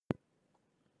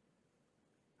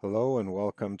Hello and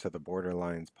welcome to the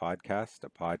Borderlines podcast, a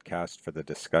podcast for the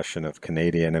discussion of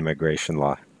Canadian immigration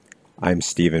law. I'm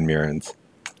Stephen Mearns.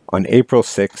 On April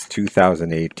 6,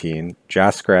 2018,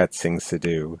 Jaskrat Singh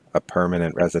Sidhu, a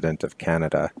permanent resident of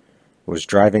Canada, was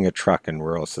driving a truck in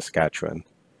rural Saskatchewan.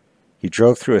 He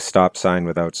drove through a stop sign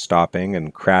without stopping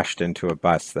and crashed into a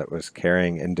bus that was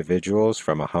carrying individuals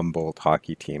from a Humboldt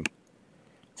hockey team.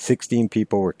 16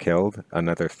 people were killed,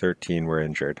 another 13 were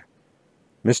injured.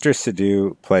 Mr.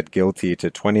 Sidhu pled guilty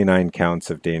to 29 counts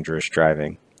of dangerous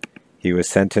driving. He was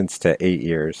sentenced to 8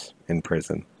 years in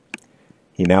prison.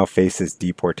 He now faces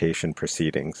deportation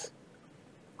proceedings.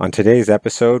 On today's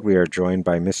episode, we are joined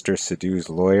by Mr.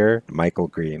 Sidhu's lawyer, Michael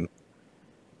Green.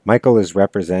 Michael is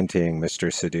representing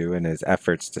Mr. Sidhu in his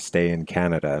efforts to stay in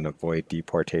Canada and avoid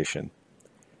deportation.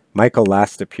 Michael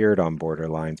last appeared on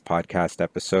Borderlines podcast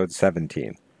episode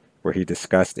 17, where he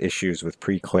discussed issues with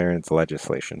pre-clearance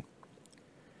legislation.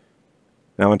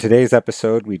 Now, in today's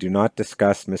episode, we do not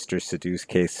discuss Mr. Sidhu's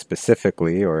case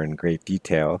specifically or in great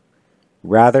detail.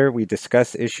 Rather, we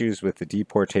discuss issues with the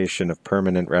deportation of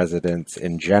permanent residents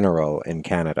in general in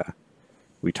Canada.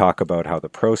 We talk about how the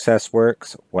process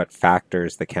works, what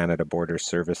factors the Canada Border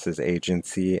Services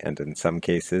Agency and in some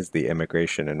cases the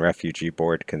Immigration and Refugee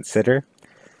Board consider,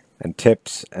 and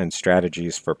tips and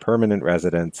strategies for permanent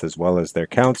residents as well as their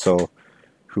counsel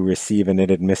who receive an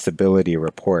inadmissibility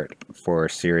report for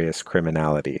serious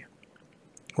criminality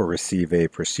or receive a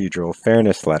procedural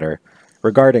fairness letter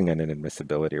regarding an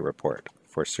inadmissibility report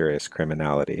for serious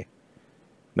criminality.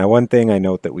 Now, one thing I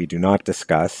note that we do not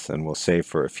discuss and will save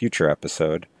for a future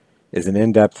episode is an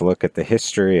in-depth look at the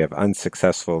history of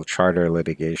unsuccessful charter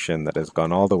litigation that has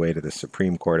gone all the way to the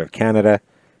Supreme Court of Canada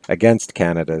against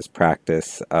Canada's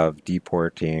practice of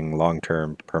deporting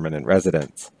long-term permanent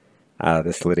residents.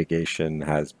 This litigation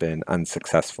has been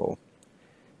unsuccessful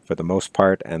for the most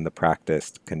part, and the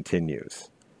practice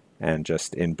continues. And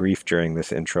just in brief during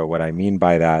this intro, what I mean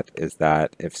by that is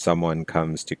that if someone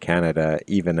comes to Canada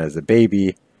even as a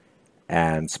baby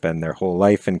and spend their whole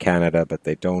life in Canada, but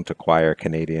they don't acquire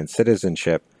Canadian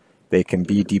citizenship, they can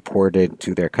be deported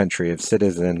to their country of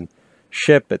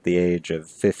citizenship at the age of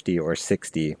 50 or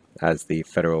 60, as the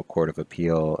Federal Court of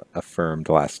Appeal affirmed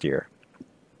last year.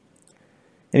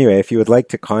 Anyway, if you would like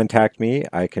to contact me,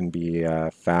 I can be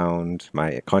found,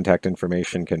 my contact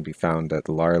information can be found at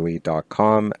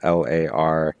larlee.com,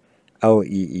 larlee.com.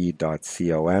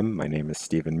 My name is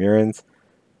Stephen Mearns.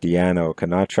 Deanna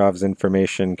Okonachev's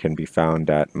information can be found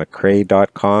at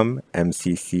mccrea.com,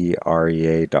 mccrea.com.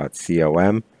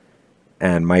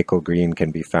 And Michael Green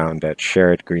can be found at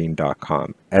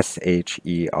sherettgreen.com,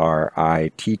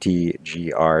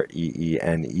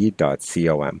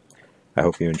 SHERITTGREENE.com. I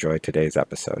hope you enjoyed today's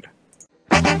episode.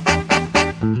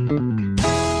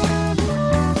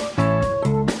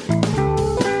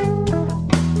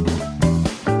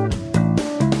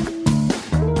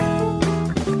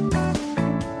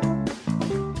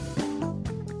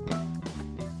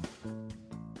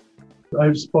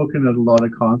 I've spoken at a lot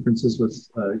of conferences with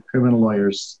criminal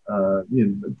lawyers,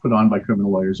 put on by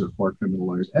criminal lawyers or for criminal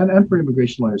lawyers, and for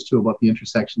immigration lawyers too, about the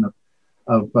intersection of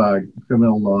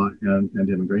criminal law and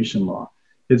immigration law.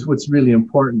 What's really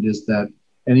important is that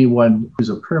anyone who's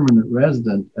a permanent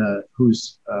resident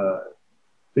who's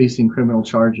facing criminal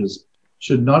charges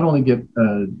should not only get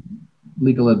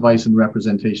legal advice and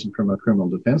representation from a criminal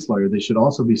defense lawyer, they should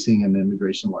also be seeing an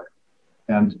immigration lawyer.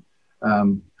 And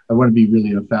I want to be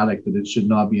really emphatic that it should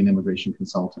not be an immigration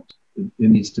consultant. It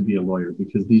needs to be a lawyer,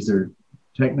 because these are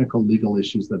technical legal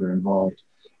issues that are involved.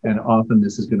 And often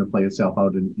this is going to play itself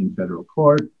out in federal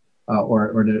court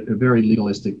or in a very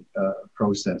legalistic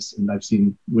process. And I've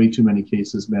seen way too many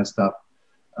cases messed up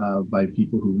by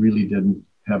people who really didn't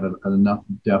have enough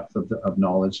depth of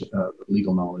knowledge,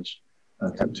 legal knowledge,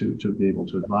 to be able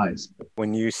to advise.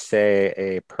 When you say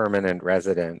a permanent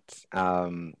resident,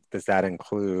 does that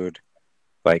include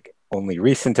like only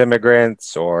recent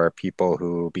immigrants or people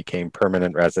who became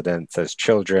permanent residents as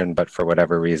children, but for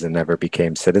whatever reason never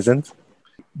became citizens?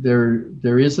 There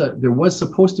was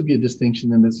supposed to be a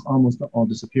distinction, and it's almost all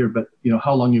disappeared. But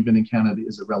how long you've been in Canada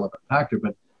is a relevant factor.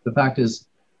 But the fact is,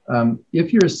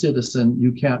 if you're a citizen,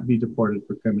 you can't be deported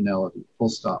for criminality. Full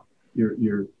stop.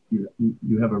 You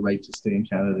have a right to stay in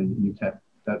Canada, and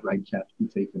that right can't be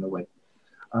taken away.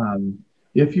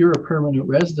 If you're a permanent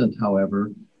resident,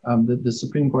 however, the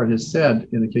Supreme Court has said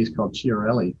in a case called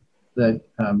Chiarelli that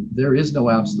there is no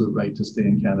absolute right to stay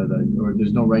in Canada, or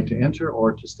there's no right to enter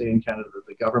or to stay in Canada.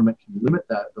 The government can limit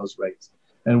those rights.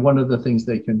 And one of the things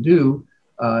they can do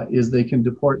is they can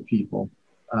deport people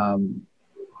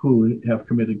who have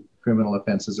committed criminal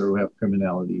offenses or who have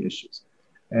criminality issues.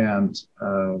 And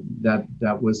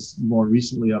that was more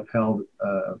recently upheld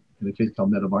in a case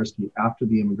called Metabarsky after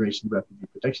the Immigration Refugee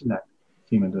Protection Act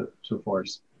came into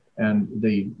force. And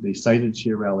they cited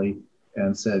Chiarelli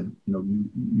and said,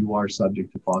 you are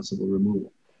subject to possible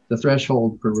removal. The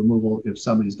threshold for removal, if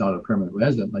somebody's not a permanent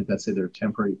resident, like let's say they're a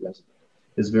temporary resident,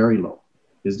 is very low.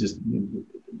 Is just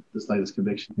the slightest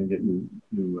conviction can get you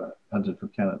hunted from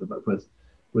Canada. But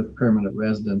with permanent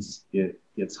residents,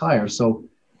 it's higher. So,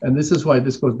 and this is why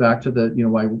this goes back to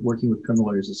why working with criminal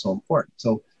lawyers is so important.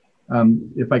 So,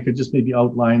 if I could just maybe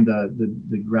outline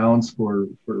the grounds for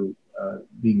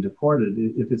being deported.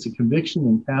 If it's a conviction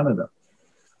in Canada,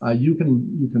 you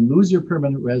can lose your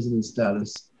permanent resident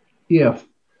status if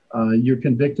you're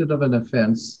convicted of an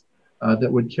offense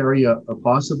that would carry a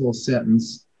possible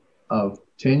sentence of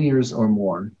 10 years or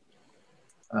more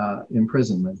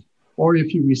imprisonment, or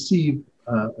if you receive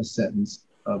a sentence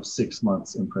of 6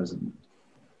 months imprisonment,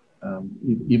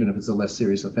 even if it's a less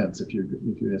serious offense, if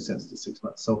you're sentenced to 6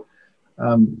 months. So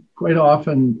quite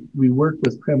often we work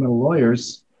with criminal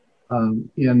lawyers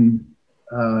in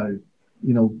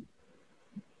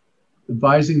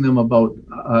advising them about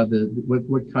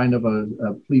what kind of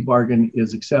a plea bargain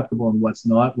is acceptable and what's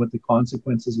not, what the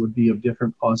consequences would be of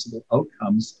different possible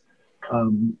outcomes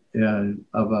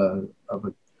of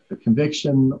a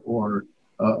conviction or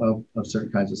of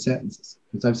certain kinds of sentences.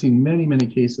 Because I've seen many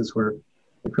cases where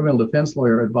a criminal defense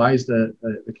lawyer advised a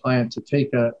client to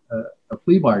take a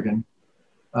plea bargain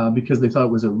because they thought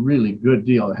it was a really good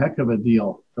deal, a heck of a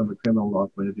deal from a criminal law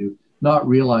point of view, not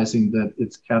realizing that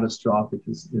it's catastrophic,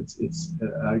 it's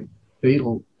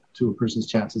fatal to a person's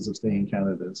chances of staying in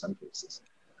Canada in some cases.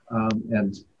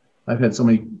 And I've had so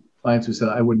many clients who said,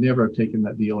 I would never have taken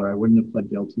that deal, or I wouldn't have pled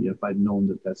guilty if I'd known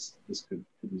that this could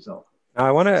result. Now,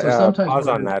 I want to pause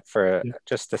on that for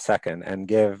just a second and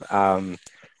give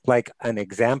like an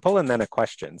example and then a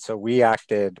question. So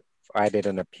I did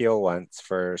an appeal once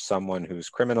for someone whose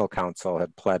criminal counsel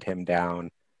had pled him down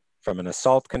from an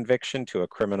assault conviction to a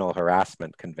criminal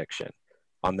harassment conviction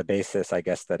on the basis, I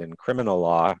guess, that in criminal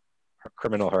law,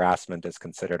 criminal harassment is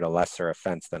considered a lesser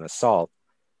offense than assault.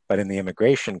 But in the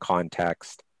immigration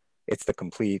context, it's the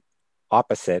complete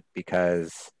opposite,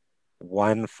 because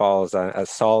one falls on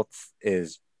assault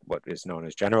is what is known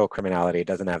as general criminality. It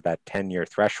doesn't have that 10-year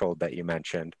threshold that you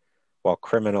mentioned, while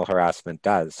criminal harassment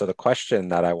does. So the question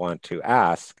that I want to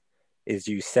ask is,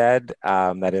 you said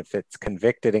that if it's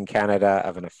convicted in Canada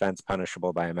of an offense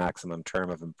punishable by a maximum term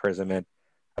of imprisonment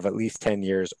of at least 10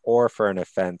 years, or for an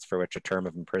offense for which a term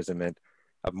of imprisonment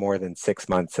of more than 6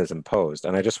 months is imposed.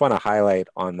 And I just want to highlight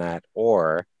on that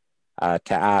 "or"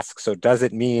 to ask, so does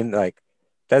it mean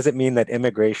that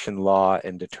immigration law,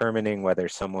 in determining whether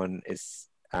someone is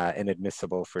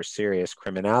inadmissible for serious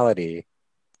criminality,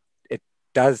 it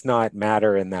does not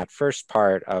matter in that first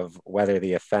part of whether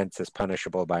the offense is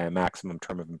punishable by a maximum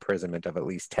term of imprisonment of at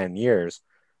least 10 years,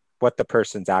 what the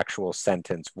person's actual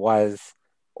sentence was,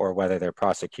 or whether they're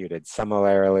prosecuted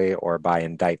similarly or by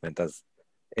indictment?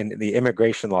 In the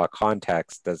immigration law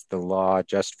context, does the law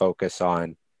just focus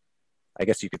on, I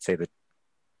guess you could say, the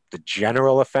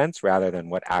general offense rather than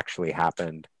what actually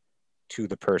happened to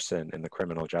the person in the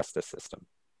criminal justice system?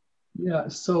 Yeah,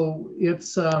 so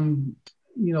it's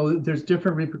there's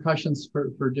different repercussions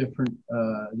for different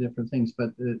things,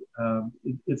 but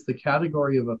it's the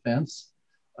category of offense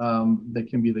that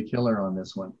can be the killer on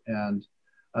this one. And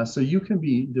so you can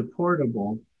be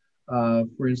deportable,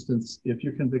 for instance, if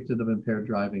you're convicted of impaired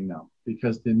driving now,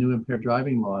 because the new impaired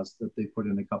driving laws that they put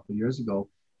in a couple of years ago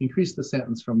increased the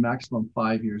sentence from maximum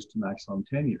 5 years to maximum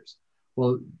 10 years.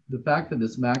 Well, the fact that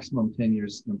it's maximum 10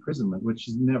 years imprisonment, which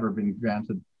has never been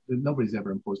granted, nobody's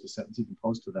ever imposed a sentence even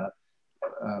close to that,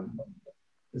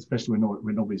 especially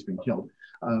when nobody's been killed.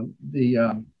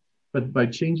 But by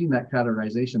changing that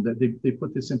categorization, that they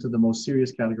put this into the most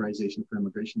serious categorization for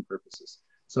immigration purposes.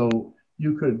 So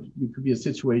you could be a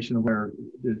situation where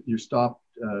you're stopped,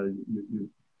 you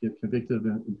get convicted of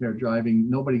impaired driving,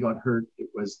 nobody got hurt, it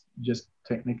was just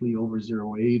technically over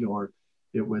 0.8, or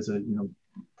it was a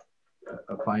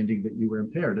finding that you were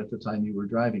impaired at the time you were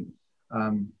driving.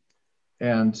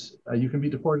 And you can be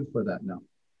deported for that now.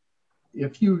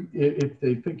 If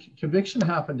the conviction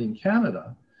happened in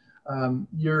Canada,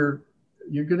 you're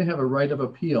going to have a right of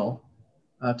appeal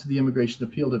to the Immigration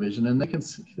Appeal Division, and they can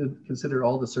consider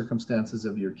all the circumstances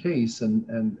of your case,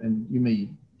 and you may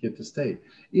get to stay.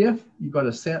 If you got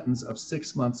a sentence of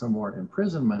 6 months or more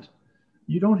imprisonment,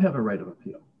 you don't have a right of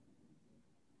appeal,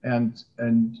 and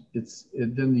then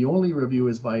the only review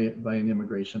is by an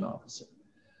immigration officer.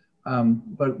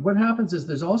 But what happens is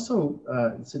there's also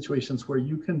situations where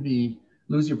you can be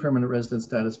lose your permanent resident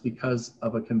status because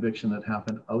of a conviction that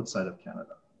happened outside of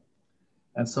Canada.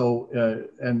 And so,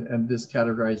 and this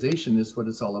categorization is what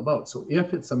it's all about. So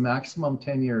if it's a maximum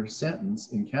 10-year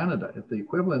sentence in Canada, if the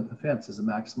equivalent offense is a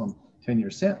maximum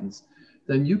 10-year sentence,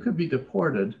 then you could be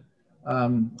deported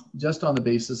just on the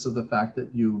basis of the fact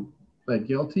that you pled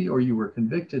guilty or you were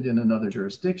convicted in another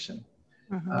jurisdiction.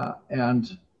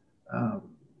 And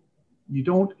you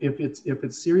don't, if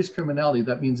it's serious criminality,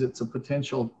 that means it's a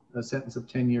potential sentence of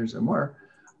 10 years or more,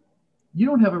 you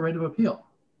don't have a right of appeal.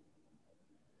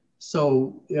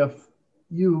 So if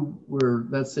you were,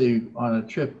 let's say, on a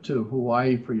trip to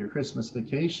Hawaii for your Christmas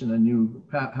vacation and you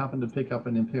happen to pick up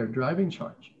an impaired driving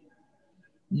charge,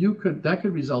 that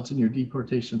could result in your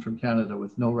deportation from Canada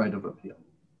with no right of appeal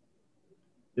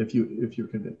if you're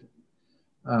convicted.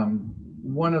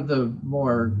 One of the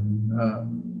more,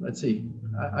 let's see,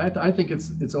 I think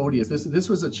it's odious. This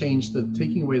was a change that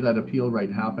taking away that appeal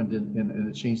right happened in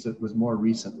a change that was more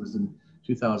recent, was in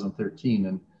 2013,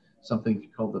 and something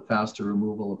called the Faster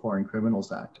Removal of Foreign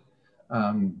Criminals Act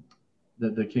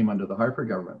that came under the Harper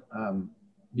government.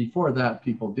 Before that,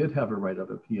 people did have a right of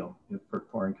appeal for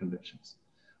foreign convictions,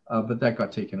 but that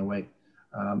got taken away.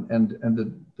 And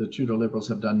the Trudeau Liberals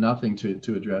have done nothing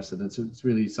to address it. It's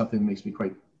really something that makes me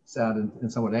quite sad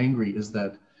and somewhat angry, is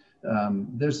that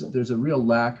there's a real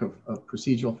lack of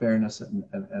procedural fairness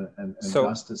and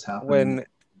justice happening.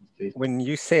 When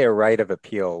you say a right of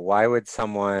appeal, why would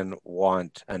someone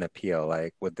want an appeal?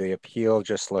 Like, would the appeal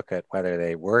just look at whether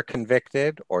they were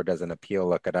convicted, or does an appeal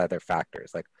look at other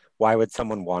factors? Like, why would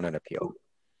someone want an appeal?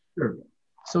 Sure.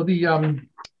 So the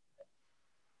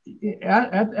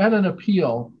at an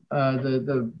appeal,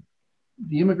 the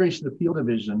Immigration Appeal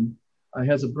Division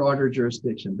has a broader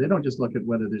jurisdiction. They don't just look at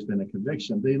whether there's been a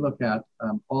conviction. They look at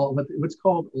what's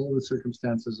called all the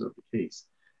circumstances of the case.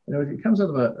 And it comes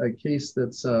out of a case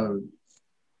that's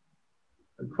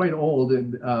quite old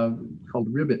and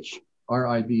called Ribic,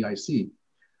 R-I-B-I-C,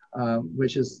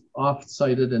 which is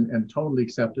oft-cited and totally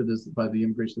accepted by the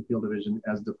Immigration Appeal Division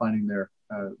as defining the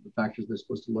factors they're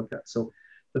supposed to look at. So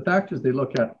the factors they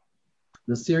look at: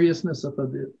 the seriousness of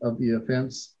the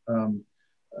offense,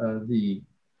 the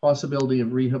possibility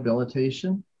of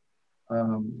rehabilitation,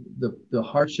 the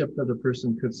hardship that a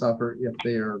person could suffer if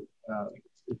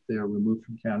they are removed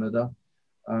from Canada,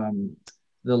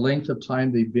 the length of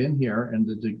time they've been here and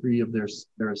the degree of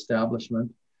their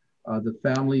establishment, the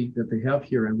family that they have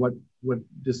here, and what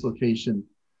dislocation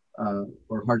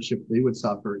or hardship they would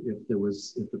suffer if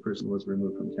the person was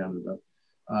removed from Canada.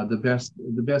 The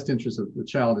best interest of the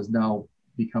child has now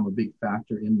become a big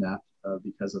factor in that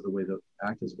because of the way the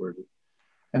Act is worded.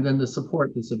 And then the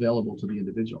support that's available to the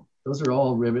individual. Those are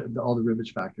all the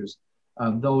Ribic factors.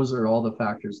 Those are all the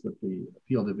factors that the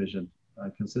Appeal Division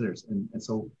considers. And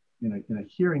so in a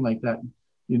hearing like that,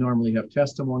 you normally have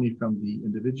testimony from the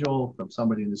individual, from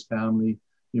somebody in his family.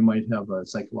 You might have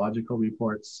psychological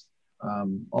reports,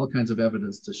 all kinds of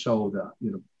evidence to show that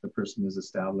the person is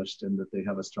established and that they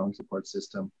have a strong support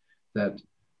system, that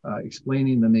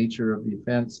explaining the nature of the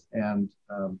offense and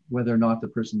whether or not the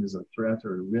person is a threat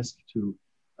or a risk to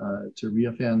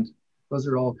reoffend. Those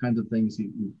are all kinds of things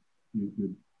you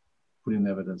put in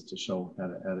evidence to show at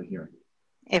a hearing.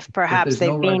 If perhaps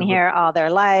they've been here all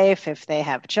their life, if they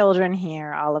have children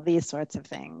here, all of these sorts of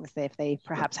things, if they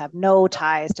perhaps have no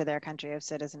ties to their country of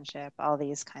citizenship, all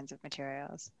these kinds of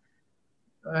materials.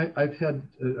 I've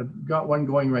got one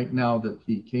going right now that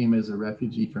he came as a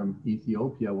refugee from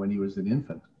Ethiopia when he was an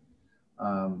infant.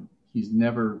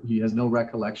 He has no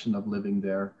recollection of living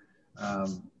there.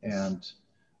 And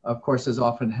of course, as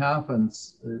often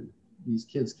happens, these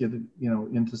kids get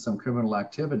into some criminal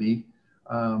activity,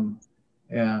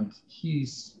 and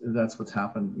that's what's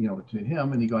happened to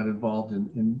him, and he got involved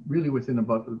in really within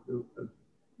about a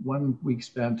 1 week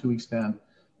span, 2 week span.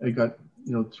 He got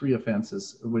 3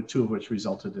 offenses, with 2 of which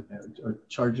resulted in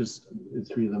charges,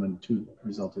 3 of them, and 2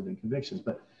 resulted in convictions.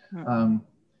 But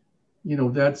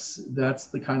that's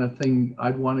the kind of thing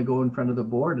I'd want to go in front of the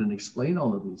board and explain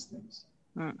all of these things.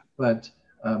 But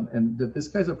and that this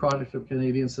guy's a product of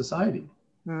Canadian society.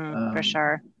 For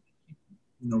sure.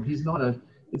 He's not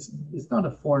it's not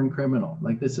a foreign criminal.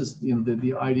 Like, this is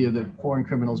the idea that foreign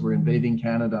criminals were invading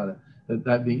Canada,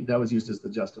 that was used as the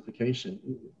justification.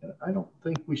 I don't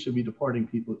think we should be deporting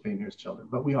people who came here as children,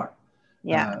 but we are.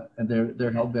 Yeah. And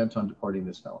they're hell bent on deporting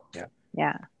this fellow. Yeah.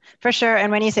 Yeah, for sure.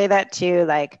 And when you say that too,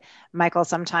 like, Michael,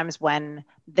 sometimes when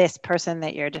this person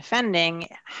that you're defending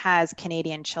has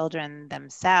Canadian children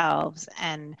themselves,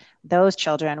 and those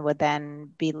children would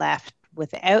then be left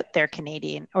without their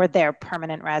Canadian or their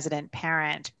permanent resident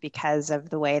parent because of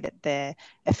the way that the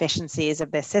efficiencies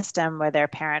of the system, where their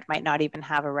parent might not even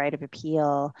have a right of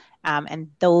appeal, and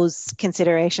those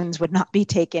considerations would not be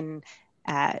taken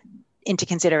into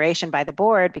consideration by the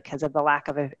board because of the lack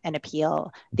of an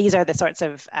appeal. These are the sorts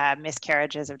of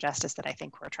miscarriages of justice that I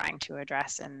think we're trying to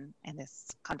address in this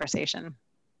conversation.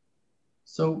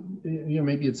 So,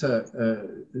 maybe it's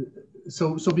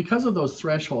so because of those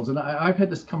thresholds, and I've had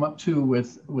this come up too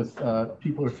with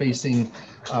people who are facing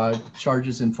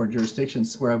charges in foreign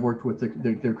jurisdictions where I've worked with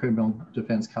their criminal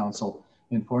defense counsel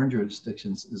in foreign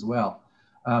jurisdictions as well.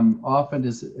 Often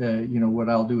is, what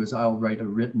I'll do is I'll write a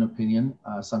written opinion,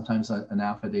 sometimes an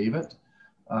affidavit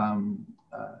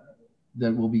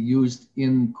that will be used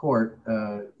in court,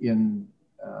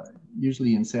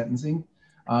 usually in sentencing,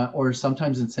 or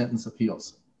sometimes in sentence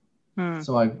appeals.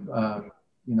 So I've,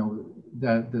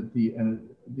 that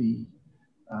the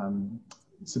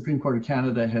Supreme Court of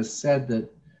Canada has said that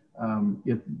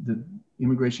if the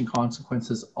immigration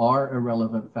consequences are a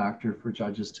relevant factor for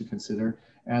judges to consider,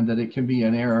 and that it can be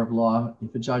an error of law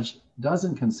if a judge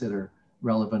doesn't consider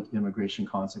relevant immigration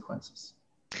consequences,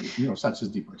 such as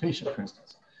deportation, for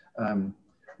instance,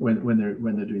 when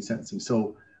they're doing sentencing.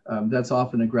 So that's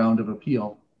often a ground of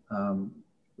appeal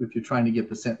if you're trying to get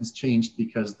the sentence changed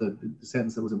because the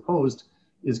sentence that was imposed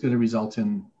is going to result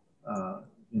in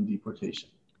deportation.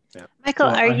 Yeah.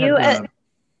 Michael, so are you?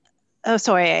 Oh,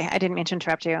 sorry, I didn't mean to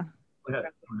interrupt you. Go ahead.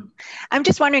 I'm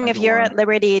just wondering if you're at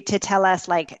liberty to tell us,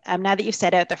 now that you've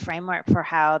set out the framework for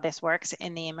how this works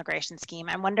in the immigration scheme,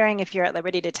 I'm wondering if you're at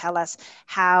liberty to tell us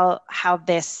how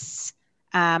this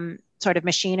sort of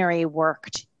machinery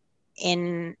worked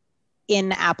in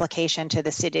application to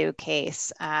the Sidhu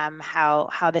case,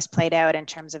 how this played out in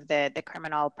terms of the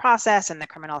criminal process and the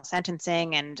criminal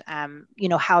sentencing, and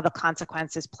how the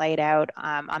consequences played out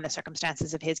on the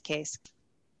circumstances of his case.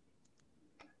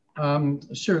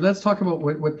 Sure. Let's talk about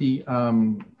what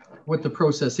the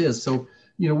process is. So,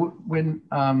 when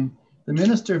the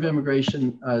Minister of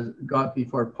Immigration got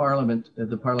before Parliament,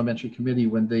 the Parliamentary Committee,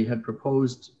 when they had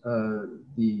proposed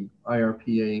the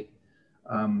IRPA,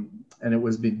 and it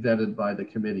was being vetted by the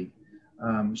committee,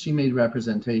 she made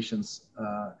representations,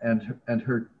 and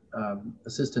her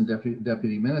Assistant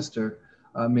Deputy Minister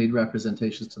made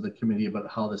representations to the committee about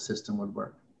how the system would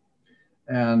work.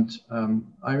 And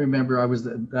I remember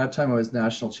at that time I was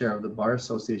national chair of the Bar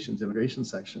Association's immigration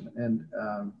section. And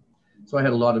so I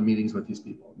had a lot of meetings with these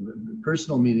people. A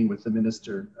personal meeting with the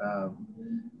minister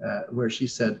where she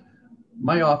said,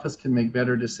 my office can make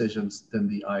better decisions than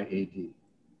the IAD.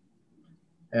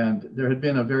 And there had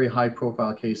been a very high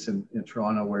profile case in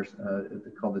Toronto where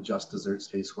called the Just Desserts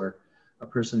case, where a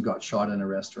person got shot in a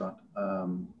restaurant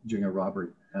during a robbery.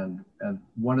 And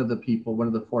one of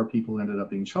the four people who ended up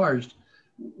being charged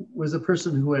was a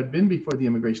person who had been before the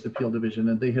Immigration Appeal Division,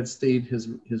 and they had stayed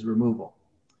his removal.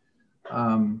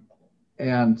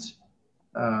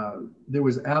 There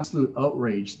was absolute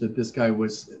outrage that this guy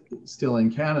was still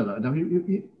in Canada. Now,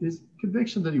 his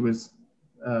conviction that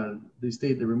they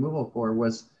stayed the removal for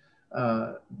was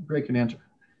break and enter.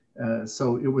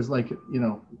 So it was like,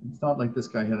 it's not like this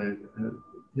guy had a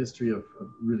history of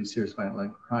really serious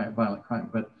violent crime,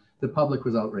 but the public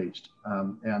was outraged.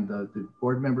 And the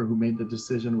board member who made the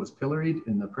decision was pilloried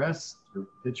in the press. Her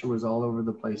picture was all over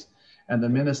the place. And the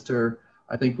minister,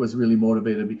 I think, was really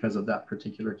motivated because of that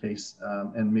particular case,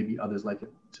 and maybe others like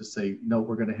it, to say, no,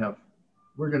 we're going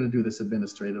to do this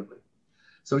administratively.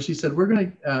 So she said, we're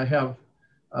going to have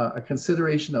a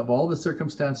consideration of all the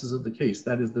circumstances of the case,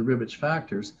 that is the Rivich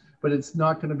factors, but it's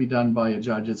not going to be done by a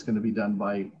judge, it's going to be done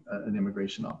by an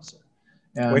immigration officer.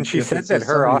 And when she said that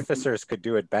her officers could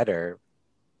do it better,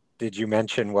 did you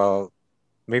mention, well,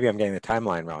 maybe I'm getting the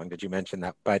timeline wrong, did you mention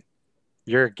that? But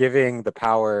you're giving the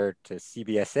power to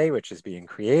CBSA, which is being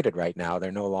created right now.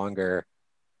 They're no longer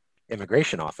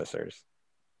immigration officers.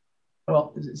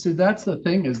 Well, so that's the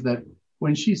thing, is that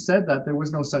when she said that, there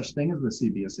was no such thing as the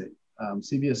CBSA.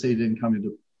 CBSA didn't come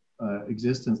into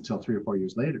existence until 3 or 4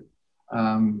 years later.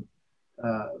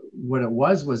 What it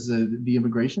was the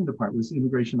immigration department, was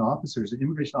immigration officers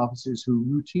who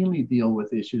routinely deal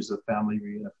with issues of family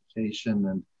reunification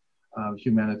and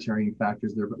humanitarian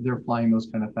factors. They're applying those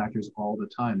kind of factors all the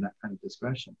time, that kind of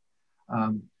discretion.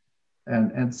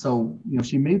 And so,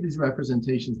 she made these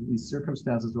representations that these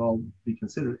circumstances will all be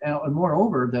considered. And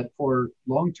moreover, that for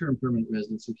long-term permanent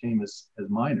residents who came as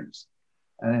minors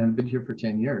and have been here for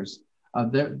 10 years,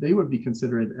 they would be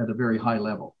considered at a very high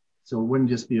level. So it wouldn't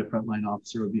just be a frontline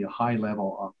officer, it would be a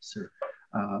high-level officer,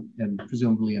 and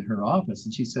presumably in her office.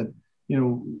 And she said,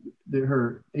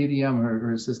 her ADM,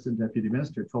 her assistant deputy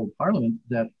minister, told Parliament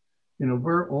that,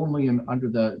 we're only under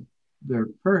their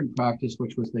current practice,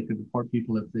 which was they could deport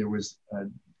people if they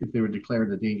were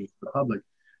declared a danger to the public.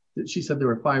 She said there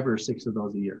were 5 or 6 of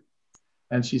those a year.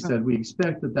 And she said, we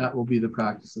expect that will be the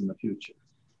practice in the future.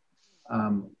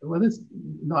 Well, that's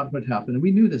not what happened. And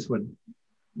we knew this would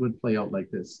play out like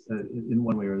this in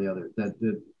one way or the other.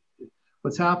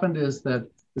 What's happened is that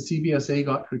the CBSA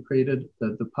got created,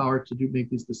 that the power to make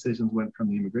these decisions went from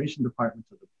the Immigration Department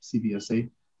to the CBSA.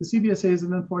 The CBSA is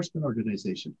an enforcement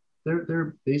organization.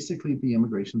 They're basically the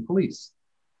immigration police.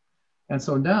 And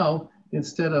so now,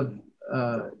 instead of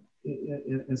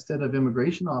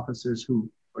immigration officers who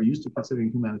are used to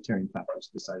considering humanitarian factors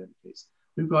deciding the case,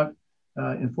 we've got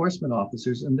enforcement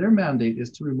officers, and their mandate is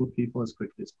to remove people as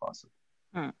quickly as possible.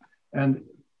 And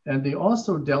they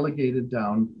also delegated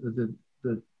down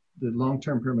the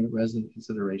long-term permanent resident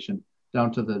consideration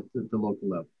down to the local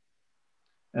level.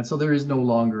 And so there is no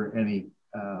longer any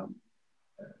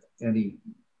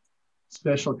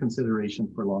special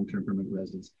consideration for long-term permanent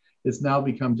residents. It's now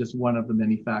become just one of the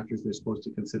many factors they're supposed to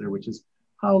consider, which is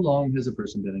how long has a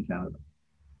person been in Canada?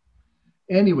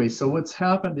 Anyway, so what's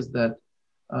happened is that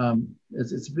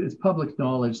it's public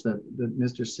knowledge that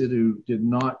Mr. Sidhu did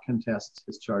not contest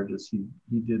his charges. He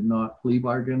did not plea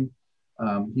bargain.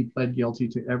 He pled guilty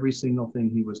to every single thing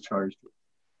he was charged with.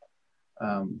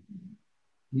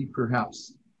 He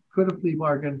perhaps could have plea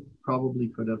bargained, probably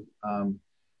could have,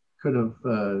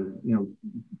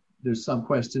 there's some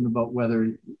question about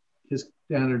whether his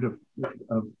standard of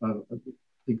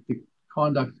the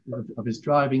conduct of his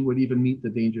driving would even meet the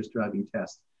dangerous driving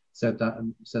test set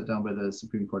down by the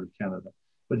Supreme Court of Canada.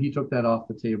 But he took that off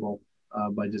the table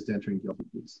by just entering guilty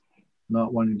pleas,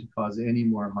 not wanting to cause any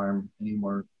more harm, any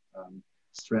more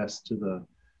stress to the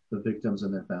victims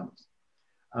and their families.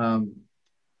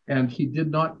 And he did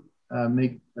not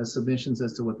make submissions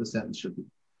as to what the sentence should be.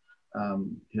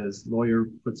 His lawyer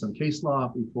put some case law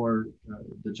before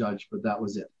the judge, but that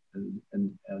was it,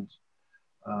 and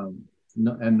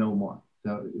no more.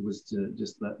 It was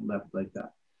just left like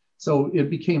that. So it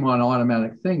became an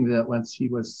automatic thing that once he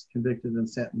was convicted and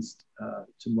sentenced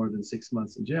to more than 6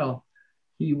 months in jail,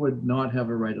 he would not have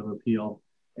a right of appeal.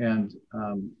 And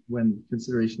when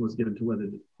consideration was given to whether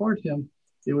to deport him,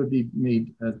 it would be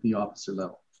made at the officer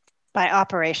level. By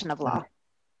operation of law.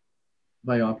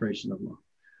 By operation of law.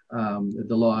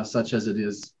 The law such as it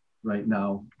is right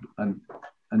now,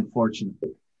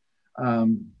 unfortunately.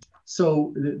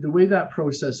 So the way that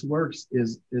process works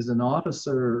is an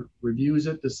officer reviews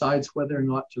it, decides whether or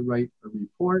not to write a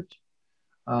report.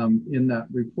 In that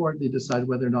report, they decide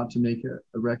whether or not to make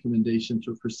a recommendation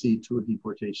to proceed to a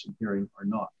deportation hearing or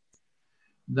not.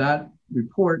 That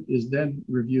report is then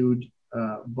reviewed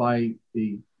by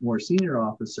a more senior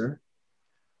officer.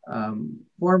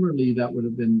 Formerly, that would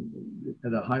have been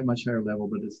at a much higher level,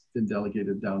 but it's been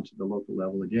delegated down to the local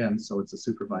level again. So it's a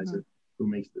supervisor who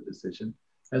makes the decision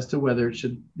as to whether it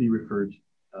should be referred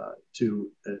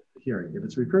to a hearing. If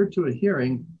it's referred to a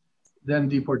hearing, then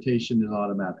deportation is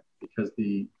automatic because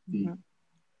the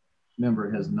member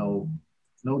has no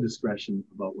discretion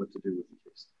about what to do with the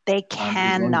case.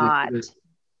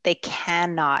 They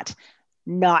cannot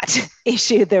not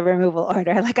issue the removal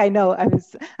order. Like, I know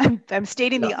I'm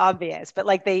stating the obvious, but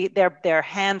like their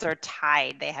hands are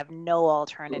tied. They have no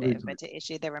alternative but to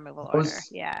issue the removal order.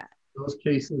 Yeah. Those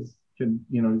cases can,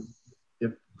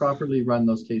 if properly run,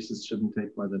 those cases shouldn't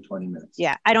take more than 20 minutes.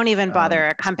 Yeah. I don't even bother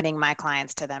accompanying my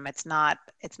clients to them. It's not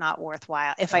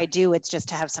worthwhile. If I do, it's just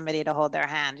to have somebody to hold their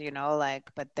hand,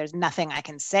 but there's nothing I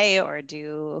can say or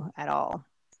do at all.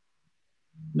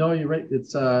 No, you're right.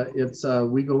 It's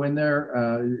we go in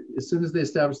there as soon as they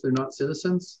establish they're not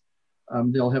citizens.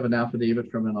 They'll have an affidavit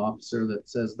from an officer that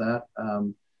says that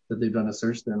they've done a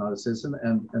search, they're not a citizen,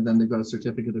 and then they've got a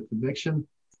certificate of conviction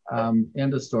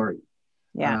and a story.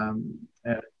 Yeah.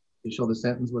 And they show the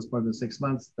sentence was more than 6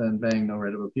 months, then bang, no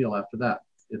right of appeal after that.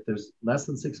 If there's less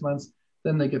than 6 months,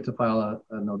 then they get to file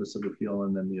a notice of appeal,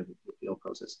 and then the appeal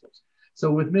process goes.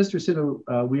 So with Mr.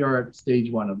 Sidhu, we are at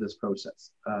stage 1 of this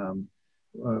process.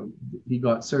 He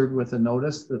got served with a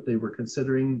notice that they were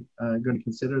going to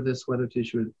consider this, whether to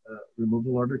issue a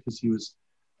removal order, because he was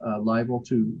liable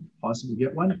to possibly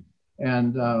get one.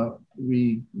 And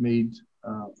we made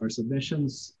our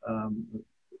submissions a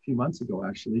few months ago,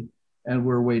 actually, and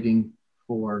we're waiting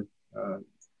for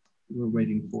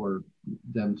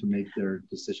them to make their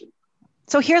decision.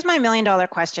 So here's my $1 million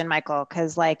question, Michael,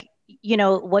 because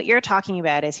what you're talking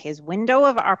about is his window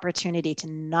of opportunity to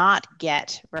not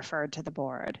get referred to the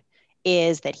board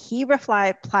is that he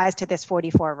applies to this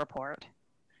 44 report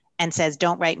and says,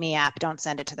 don't write me up, don't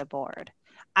send it to the board.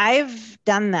 I've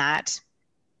done that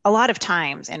a lot of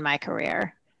times in my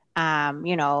career.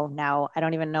 Now I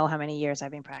don't even know how many years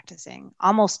I've been practicing,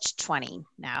 almost 20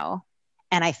 now.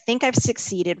 And I think I've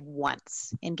succeeded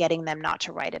once in getting them not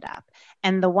to write it up.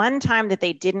 And the one time that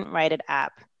they didn't write it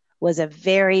up was a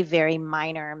very, very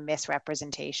minor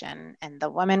misrepresentation. And the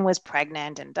woman was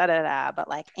pregnant and da da da. But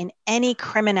like in any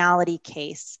criminality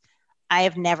case, I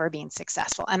have never been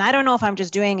successful. And I don't know if I'm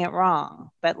just doing it wrong,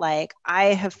 but like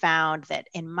I have found that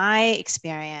in my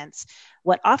experience,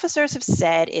 what officers have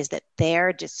said is that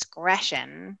their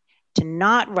discretion to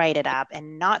not write it up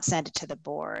and not send it to the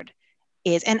board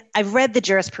is, and I've read the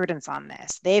jurisprudence on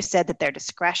this. They've said that their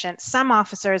discretion, some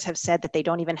officers have said that they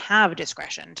don't even have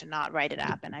discretion to not write it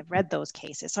up. And I've read those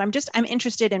cases. So I'm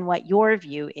interested in what your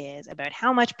view is about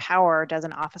how much power does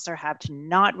an officer have to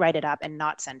not write it up and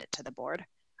not send it to the board?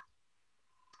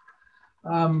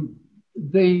 That's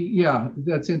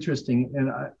interesting.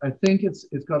 And I think it's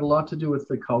got a lot to do with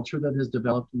the culture that has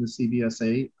developed in the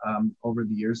CBSA over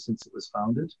the years since it was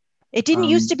founded. It didn't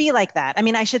used to be like that. I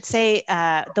mean, I should say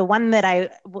the one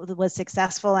that was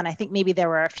successful, and I think maybe there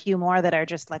were a few more that are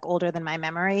just like older than my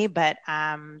memory, but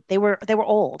they were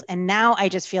old. And now I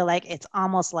just feel like it's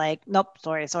almost like, nope,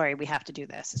 sorry, we have to do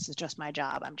this. This is just my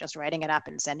job. I'm just writing it up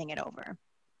and sending it over.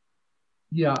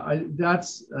 Yeah,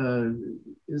 that's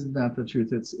isn't that the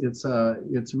truth? It's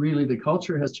really the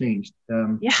culture has changed.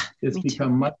 It's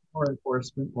become much more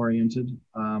enforcement oriented,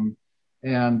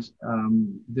 and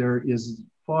there is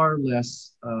far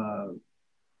less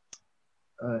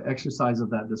exercise of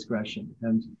that discretion.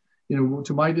 And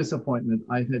to my disappointment,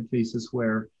 I've had cases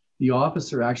where the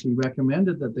officer actually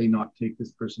recommended that they not take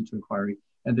this person to inquiry,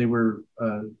 and they were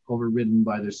overridden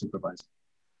by their supervisor.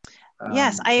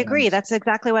 Yes, I agree. That's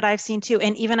exactly what I've seen too.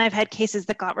 And even I've had cases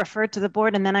that got referred to the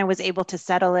board, and then I was able to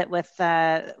settle it with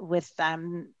a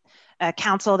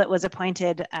counsel that was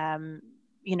appointed,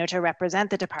 to represent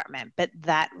the department. But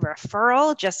that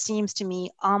referral just seems to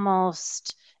me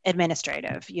almost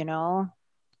administrative,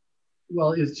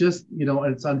 Well, it's just,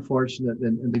 it's unfortunate,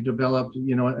 and they developed,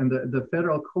 and the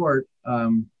federal court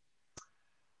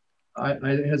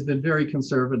has been very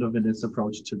conservative in its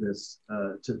approach to this,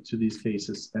 to these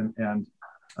cases, and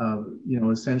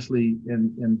essentially,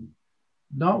 and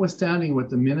notwithstanding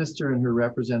what the minister and her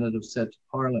representative said to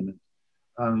Parliament,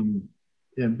 and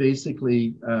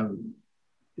basically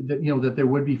that there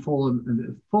would be full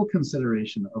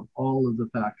consideration of all of the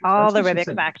factors, all the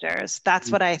Rivik factors. That's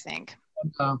what I think.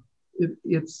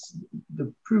 It's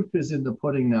the proof is in the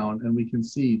pudding now, and we can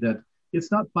see that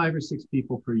it's not 5 or 6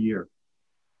 people per year.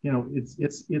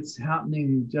 It's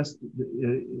happening just,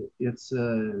 it's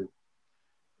on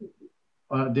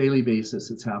a daily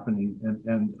basis, it's happening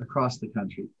and across the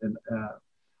country. And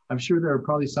I'm sure there are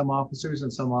probably some officers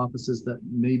and some offices that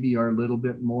maybe are a little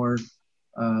bit more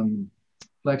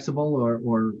flexible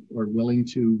or willing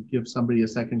to give somebody a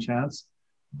second chance,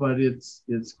 but it's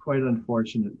quite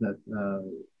unfortunate that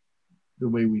the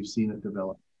way we've seen it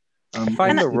develop. I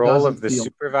find the role of the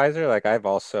supervisor, like I've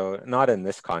also, not in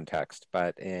this context,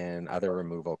 but in other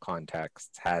removal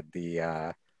contexts, had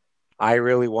the, I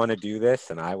really want to do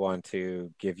this and I want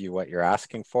to give you what you're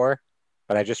asking for,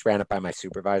 but I just ran it by my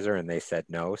supervisor and they said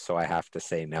no, so I have to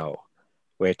say no,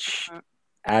 which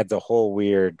adds a whole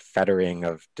weird fettering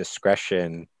of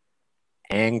discretion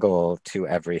angle to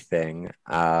everything.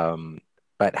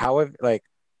 But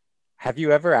have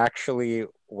you ever actually,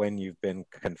 when you've been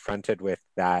confronted with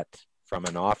that from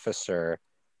an officer,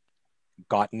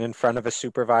 gotten in front of a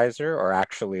supervisor or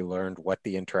actually learned what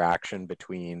the interaction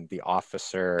between the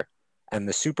officer and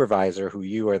the supervisor, who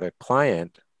you or the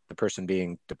client, the person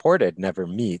being deported, never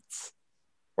meets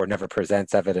or never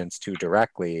presents evidence to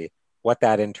directly, what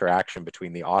that interaction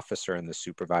between the officer and the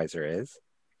supervisor is?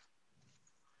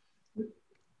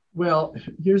 Well,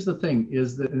 here's the thing,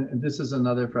 is that, and this is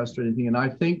another frustrating thing, and I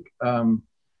think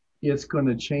it's going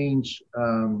to change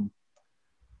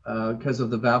because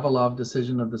of the Vavilov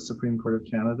decision of the Supreme Court of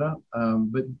Canada.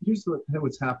 But here's what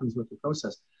happens with the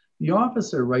process. The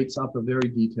officer writes up a very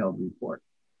detailed report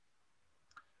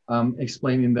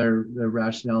explaining their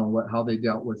rationale and how they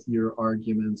dealt with your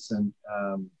arguments and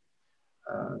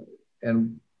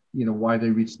why they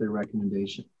reached their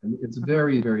recommendation. And it's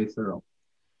very, very thorough.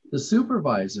 The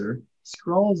supervisor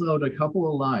scrawls out a couple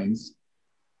of lines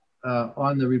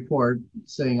on the report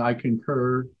saying, I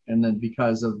concur, and then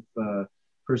because of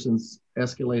person's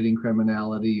escalating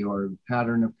criminality or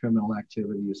pattern of criminal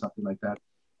activity or something like that,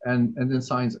 and then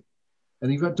signs it.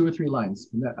 And you've got 2 or 3 lines.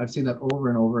 And I've seen that over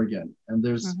and over again. And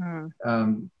there's,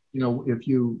 if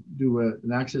you do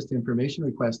an access to information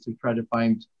request to try to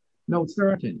find notes, there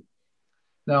aren't any.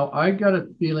 Now, I got a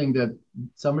feeling that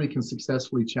somebody can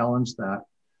successfully challenge that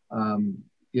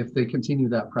if they continue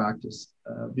that practice,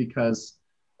 because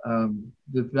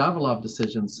the Vavilov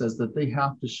decision says that they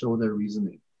have to show their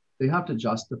reasoning. They have to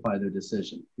justify their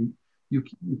decision. You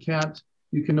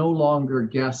can no longer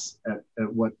guess at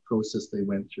what process they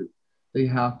went through. They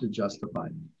have to justify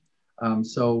it. I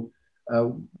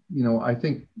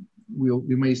think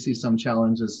we may see some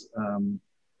challenges,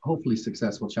 hopefully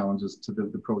successful challenges to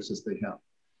the process they have.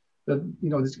 But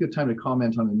it's a good time to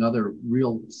comment on another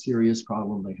real serious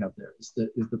problem they have there. Is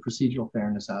the procedural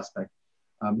fairness aspect.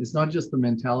 It's not just the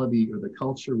mentality or the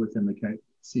culture within the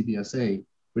CVSA,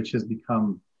 which has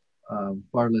become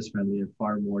far less friendly and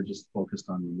far more just focused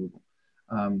on removal.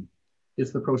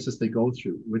 It's the process they go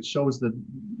through, which shows that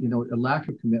a lack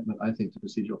of commitment, I think, to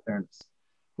procedural fairness.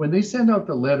 When they send out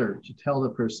the letter to tell the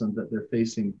person that they're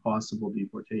facing possible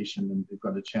deportation and they've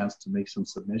got a chance to make some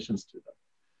submissions to them,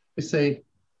 they say,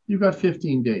 you've got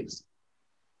 15 days.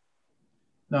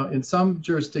 Now, in some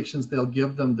jurisdictions, they'll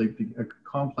give them a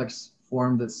complex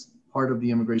form that's part of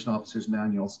the immigration officer's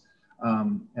manuals.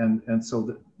 And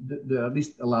so that at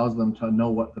least allows them to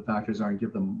know what the factors are and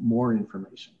give them more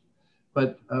information.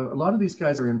 But a lot of these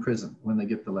guys are in prison when they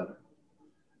get the letter.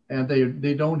 And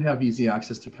they don't have easy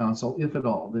access to counsel, if at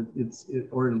all,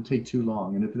 or it'll take too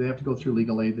long. And if they have to go through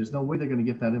legal aid, there's no way they're going to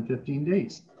get that in 15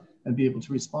 days and be able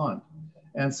to respond.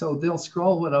 And so they'll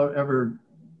scroll whatever,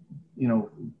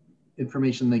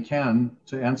 information they can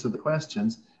to answer the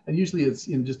questions. And usually it's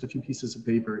in just a few pieces of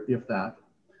paper, if that.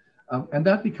 And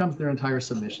that becomes their entire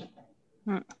submission.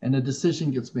 And a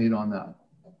decision gets made on that.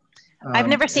 I've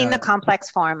never seen the complex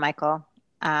form, Michael.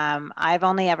 I've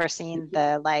only ever seen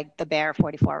the Bear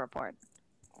 44 report.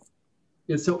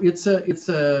 It's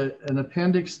an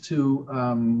appendix to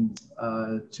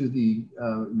the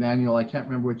manual. I can't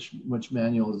remember which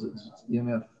manual is it. It's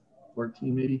EMF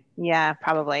 14 maybe. Yeah,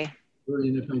 probably. Or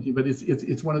EMF 19, but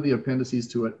it's one of the appendices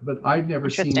to it. But I've never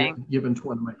seen it given to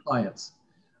one of my clients.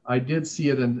 I did see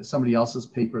it in somebody else's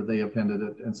paper. They appended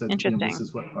it and said, this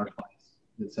is what our clients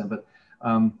did send. But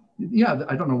I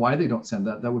don't know why they don't send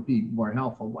that. That would be more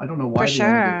helpful. I don't know why they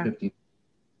only get 15.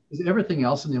 Because everything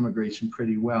else in immigration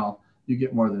pretty well, you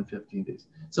get more than 15 days.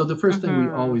 So the first thing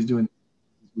we always do is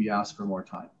we ask for more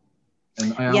time.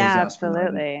 And I always ask for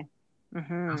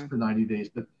 90 days.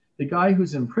 But the guy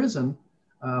who's in prison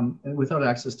and without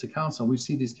access to counsel, we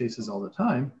see these cases all the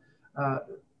time.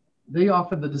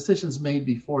 The decision's made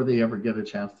before they ever get a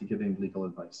chance to get any legal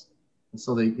advice. And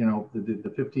so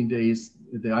the 15 days,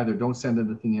 they either don't send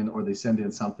anything in or they send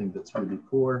in something that's really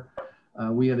poor.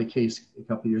 We had a case a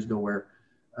couple of years ago where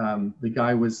the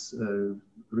guy was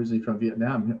originally from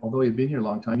Vietnam. Although he'd been here a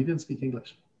long time, he didn't speak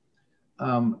English.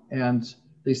 And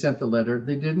they sent the letter.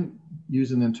 They didn't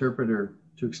use an interpreter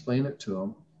to explain it to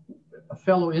him. A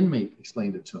fellow inmate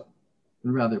explained it to him,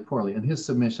 and rather poorly. And his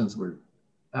submissions were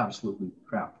absolutely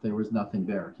crap. There was nothing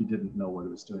there. He didn't know what he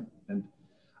was doing. And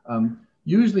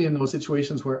usually in those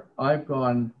situations where I've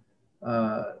gone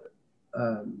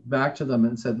back to them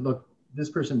and said, look, this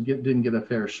person didn't get a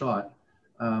fair shot.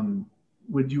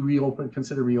 Would you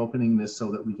consider reopening this so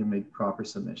that we can make proper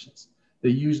submissions? They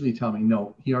usually tell me,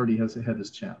 no, he already has had his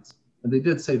chance. And they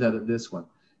did say that at this one,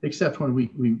 except when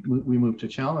we moved to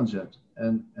challenge it.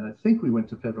 And I think we went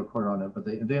to federal court on it, but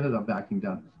they ended up backing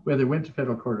down. We either went to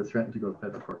federal court or threatened to go to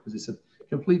federal court because he said,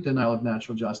 complete denial of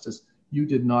natural justice. You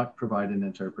did not provide an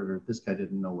interpreter. This guy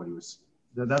didn't know what he was.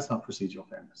 That's not procedural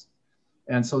fairness.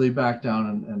 And so they backed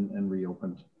down and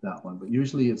reopened that one. But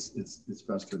usually it's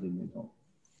frustrating, they don't.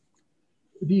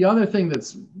 The other thing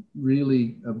that's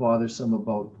really bothersome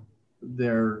about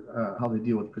their how they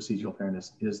deal with procedural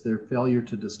fairness is their failure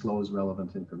to disclose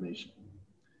relevant information.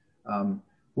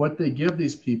 What they give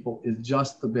these people is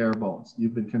just the bare bones.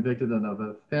 You've been convicted of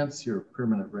an offense, you're a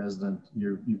permanent resident,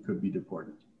 you could be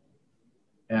deported.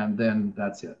 And then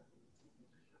that's it.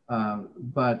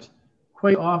 But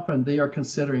quite often they are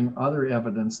considering other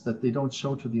evidence that they don't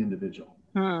show to the individual.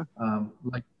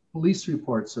 Like police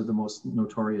reports are the most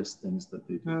notorious things that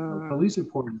they do. A police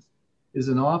report is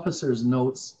an officer's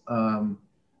notes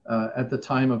at the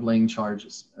time of laying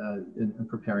charges and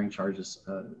preparing charges,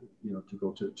 to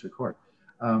go to court.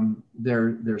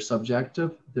 They're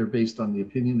subjective. They're based on the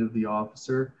opinion of the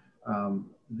officer.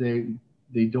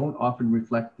 They don't often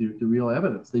reflect the real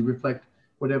evidence. They reflect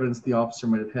what evidence the officer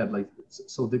might have had.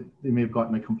 So they may have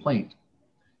gotten a complaint,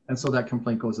 and so that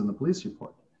complaint goes in the police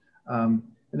report. And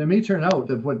it may turn out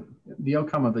that what the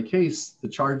outcome of the case, the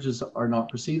charges are not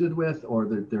proceeded with, or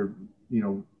they're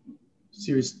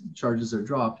serious charges are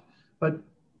dropped. But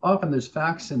often there's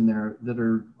facts in there that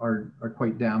are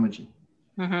quite damaging.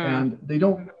 And they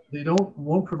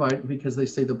won't provide, because they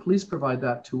say the police provide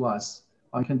that to us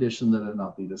on condition that it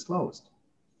not be disclosed.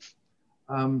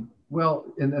 Well,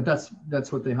 and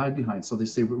that's what they hide behind. So they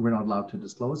say we're not allowed to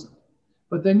disclose it.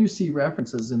 But then you see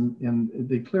references, and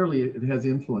they clearly, it has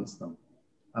influenced them.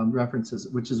 References,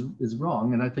 which is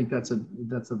wrong, and I think that's a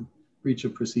breach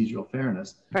of procedural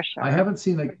fairness. For sure. I haven't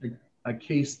seen a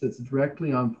case that's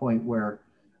directly on point where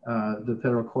the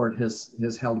federal court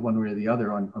has held one way or the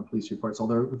other on police reports.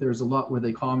 Although there's a lot where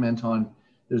they comment on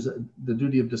the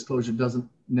duty of disclosure doesn't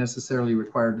necessarily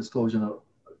require disclosure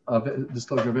of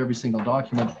every single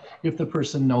document if the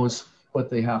person knows what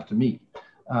they have to meet.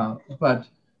 But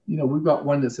we've got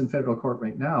one that's in federal court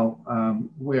right now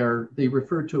where they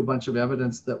referred to a bunch of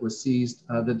evidence that was seized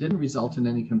that didn't result in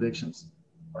any convictions,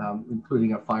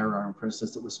 including a firearm, for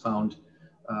instance, that was found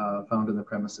in the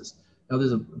premises. Now,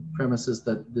 there's a premises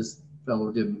that this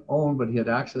fellow didn't own, but he had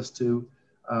access to.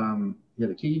 He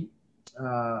had a key,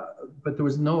 but it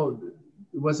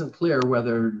wasn't clear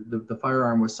whether the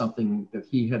firearm was something that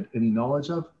he had any knowledge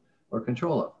of or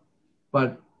control of,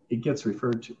 but it gets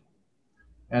referred to.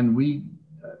 And we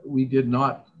did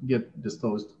not get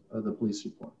disclosed the police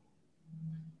report.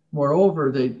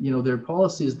 Moreover, their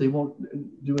policy is they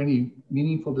won't do any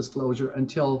meaningful disclosure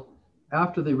until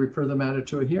after they refer the matter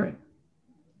to a hearing.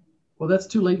 Well, that's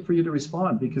too late for you to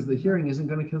respond because the hearing isn't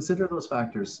going to consider those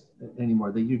factors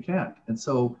anymore. That you can't. And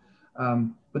so,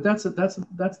 but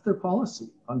that's their policy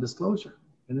on disclosure,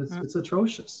 and it's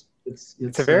atrocious. It's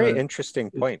a very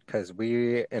interesting point because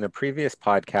we, in a previous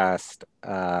podcast,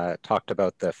 talked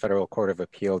about the Federal Court of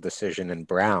Appeal decision in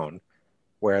Brown,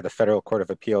 where the Federal Court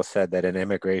of Appeal said that in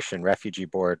Immigration Refugee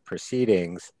Board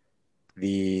proceedings,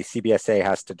 the CBSA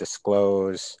has to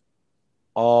disclose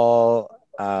all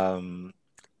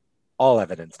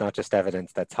evidence, not just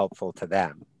evidence that's helpful to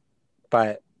them.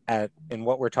 But in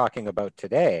what we're talking about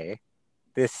today,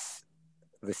 the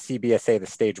CBSA, the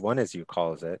stage 1, as you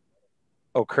calls it,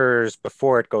 occurs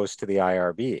before it goes to the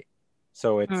IRB.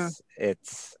 So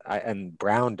and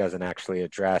Brown doesn't actually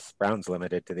address, Brown's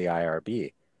limited to the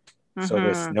IRB.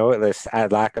 So this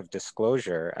lack of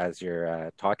disclosure, as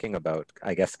you're talking about,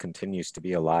 I guess continues to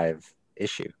be a live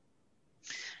issue.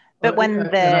 But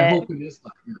and I hope it is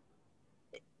live.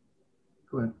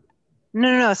 Go ahead.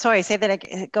 No, sorry, say that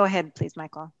again. Go ahead, please,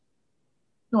 Michael.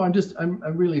 No,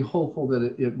 I'm really hopeful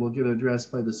that it will get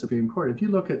addressed by the Supreme Court. If you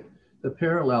look at the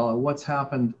parallel of what's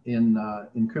happened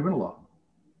in criminal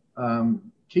law,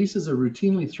 cases are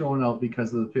routinely thrown out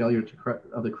because of the failure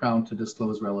of the Crown to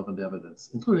disclose relevant evidence,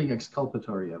 including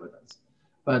exculpatory evidence.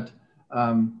 But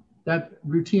that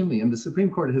routinely, and the Supreme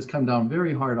Court has come down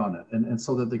very hard on it, and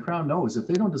so that the Crown knows if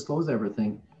they don't disclose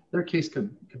everything, their case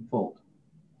could fold.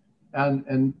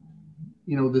 And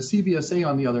the CBSA,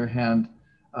 on the other hand,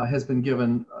 has been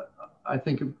given, I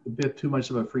think, a bit too much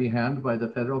of a free hand by the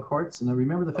federal courts. And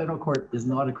remember, the federal court is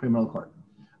not a criminal court.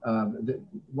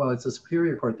 While it's a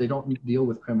superior court, they don't deal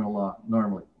with criminal law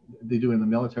normally. They do in the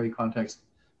military context,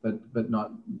 but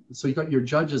not. So you got your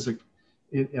judges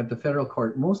at the federal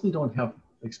court mostly don't have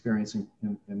experience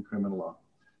in criminal law,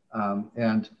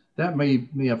 and that may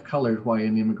have colored why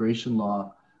in immigration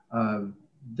law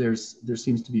there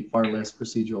seems to be far less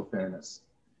procedural fairness.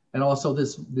 And also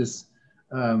this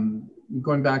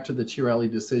going back to the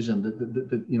Chiarelli decision,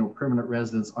 that permanent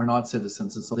residents are not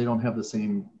citizens, and so they don't have the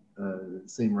same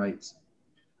rights.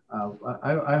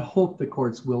 I hope the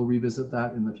courts will revisit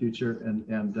that in the future,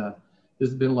 and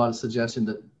there's been a lot of suggestion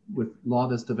that with law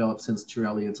that's developed since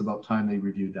Chiarelli, it's about time they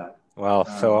reviewed that. Well,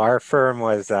 so our firm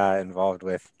was involved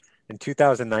with, in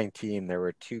 2019, there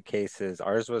were 2 cases.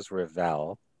 Ours was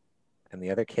Revell, and the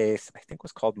other case, I think,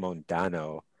 was called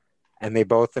Mondano. And they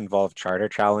both involved charter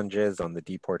challenges on the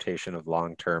deportation of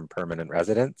long-term permanent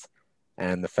residents.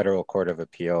 And the Federal Court of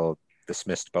Appeal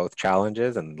dismissed both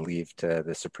challenges, and leave to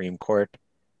the Supreme Court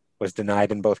was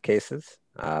denied in both cases.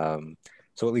 So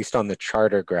at least on the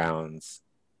charter grounds,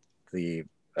 the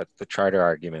charter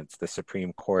arguments, the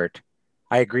Supreme Court,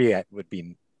 I agree it would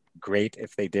be great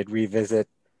if they did revisit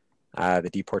the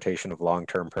deportation of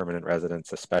long-term permanent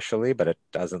residents especially, but it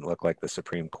doesn't look like the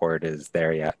Supreme Court is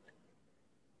there yet.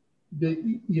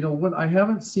 What I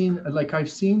haven't seen, like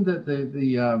I've seen that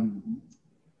the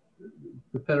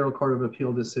Federal Court of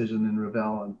Appeal decision in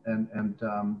Revell, and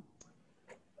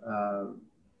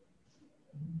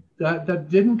that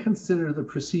didn't consider the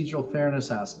procedural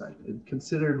fairness aspect. It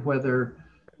considered whether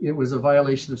it was a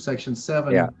violation of Section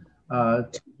 7 to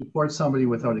deport somebody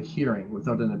without a hearing,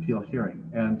 without an appeal hearing,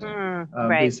 and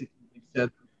basically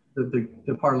said that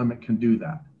the Parliament can do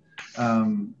that.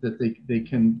 That they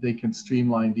can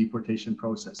streamline deportation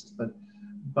processes, but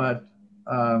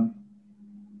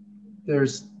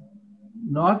there's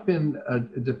not been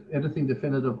anything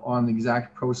definitive on the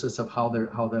exact process of how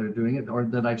they're doing it, or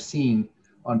that I've seen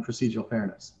on procedural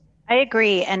fairness. I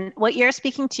agree. And what you're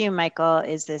speaking to, Michael,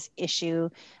 is this issue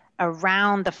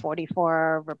around the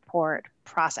 44 report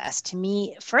process. To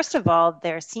me, first of all,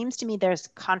 there seems to me there's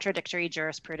contradictory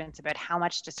jurisprudence about how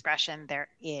much discretion there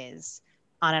is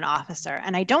on an officer.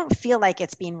 And I don't feel like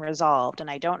it's being resolved. And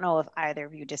I don't know if either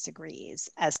of you disagrees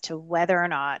as to whether or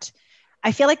not,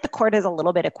 I feel like the court is a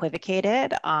little bit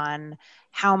equivocated on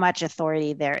how much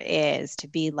authority there is to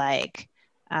be like,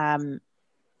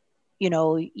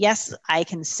 yes, I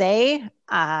can say,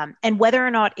 and whether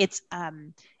or not it's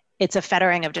a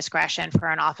fettering of discretion for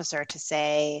an officer to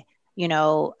say,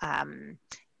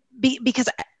 because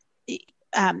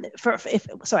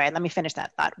let me finish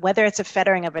that thought. Whether it's a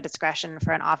fettering of a discretion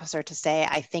for an officer to say,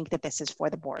 I think that this is for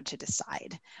the board to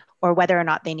decide, or whether or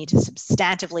not they need to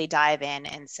substantively dive in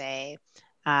and say,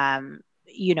 I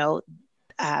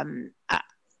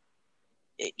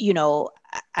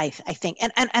think,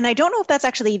 and I don't know if that's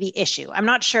actually the issue. I'm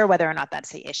not sure whether or not that's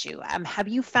the issue. Have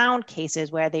you found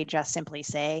cases where they just simply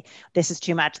say, this is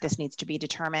too much, this needs to be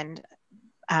determined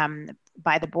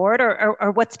by the board,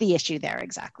 or what's the issue there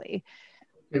exactly?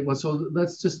 Okay, well, so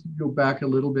let's just go back a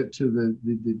little bit to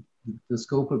the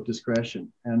scope of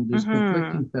discretion. And there's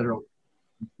conflicting federal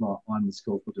law on the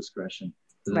scope of discretion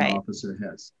that an officer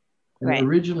has. And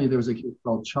originally there was a case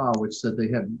called Cha, which said they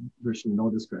had virtually no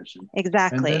discretion.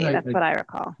 Exactly, that's what I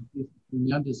recall.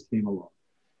 Hernandez came along.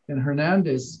 And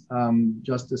Hernandez,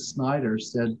 Justice Snyder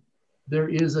said, there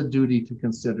is a duty to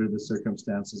consider the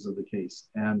circumstances of the case.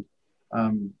 And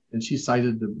she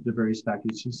cited the various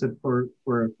factors. She said for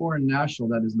a foreign national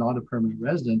that is not a permanent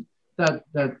resident, that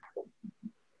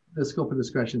the scope of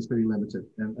discretion is pretty limited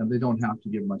and they don't have to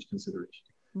give much consideration.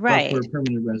 Right. But for a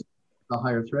permanent resident, a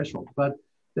higher threshold. But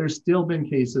there's still been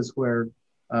cases where,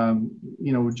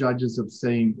 judges have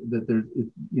saying that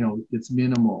it's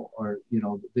minimal, or,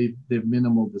 they've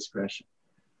minimal discretion,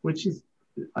 which is,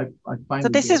 I find. So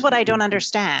this is what I don't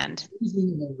understand.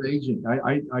 Enraging.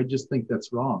 I just think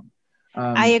that's wrong.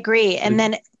 I agree. And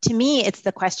then to me, it's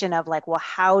the question of like, well,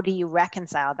 how do you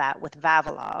reconcile that with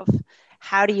Vavilov?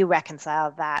 How do you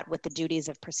reconcile that with the duties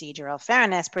of procedural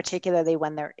fairness, particularly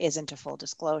when there isn't a full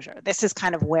disclosure? This is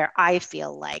kind of where I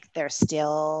feel like there's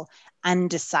still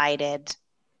undecided,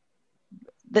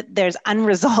 that there's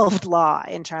unresolved law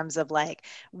in terms of like,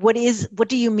 what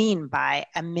do you mean by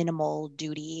a minimal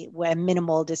duty, a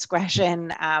minimal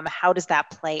discretion? How does that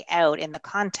play out in the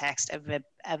context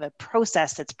of a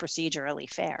process that's procedurally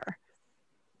fair?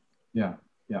 Yeah,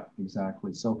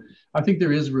 exactly. So I think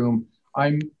there is room.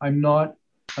 I'm not,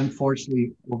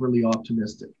 unfortunately, overly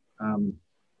optimistic.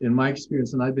 In my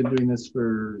experience, and I've been doing this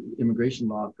for immigration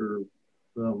law for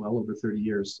well over 30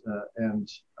 years,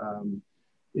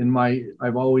 my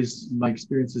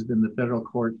experience has been the federal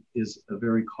court is a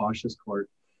very cautious court,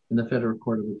 and the Federal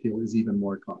Court of Appeal is even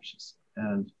more cautious.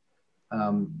 And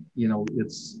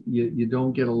you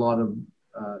don't get a lot of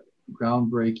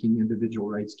groundbreaking individual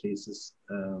rights cases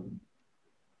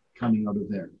coming out of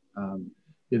there.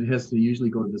 It has to usually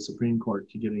go to the Supreme Court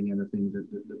to getting anything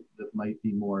that might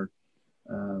be more,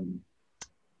 I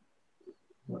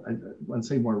wouldn't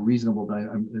say more reasonable, but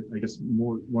I guess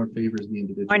more favors the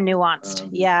individual. More nuanced,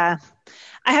 yeah.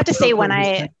 I have to say, when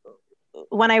I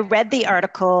read the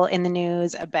article in the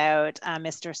news about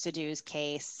Mr. Sidhu's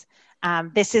case,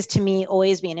 this is to me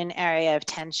always been an area of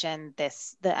tension.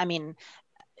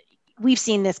 We've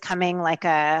seen this coming like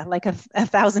a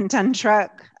 1,000-ton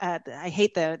truck. I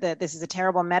hate this is a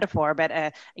terrible metaphor, but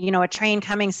a train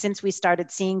coming since we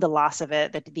started seeing the loss of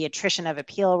it, the attrition of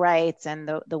appeal rights, and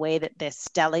the way that this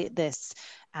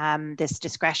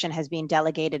discretion has been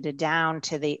delegated down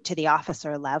to the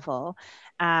officer level.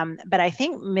 But I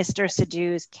think Mr.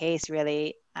 Sidhu's case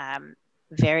really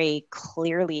very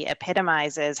clearly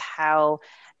epitomizes how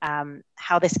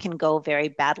this can go very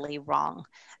badly wrong.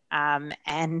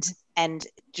 And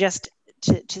just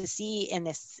to see in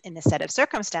this set of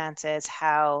circumstances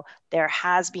how there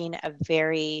has been a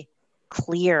very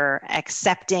clear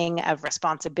accepting of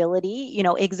responsibility,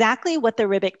 exactly what the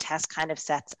Ribik test kind of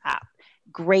sets up.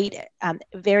 Great,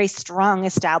 very strong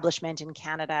establishment in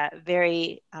Canada,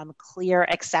 very clear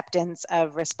acceptance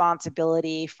of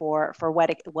responsibility for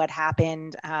what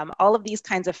happened. All of these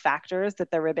kinds of factors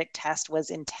that the Ribik test was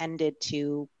intended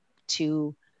to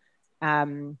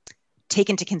take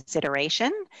into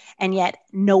consideration, and yet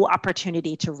no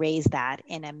opportunity to raise that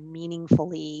in a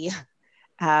meaningfully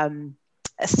a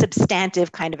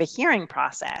substantive kind of a hearing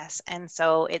process. And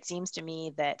so it seems to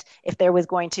me that if there was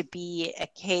going to be a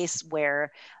case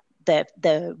where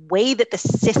the way that the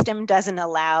system doesn't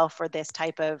allow for this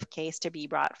type of case to be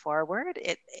brought forward,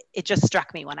 it just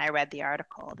struck me when I read the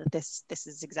article that this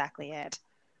is exactly it.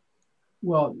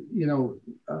 Well,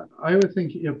 I would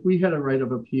think if we had a right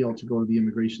of appeal to go to the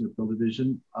Immigration Appeal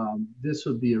Division, this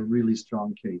would be a really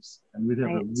strong case, and we'd have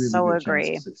I a really so good chance of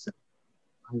agree. success.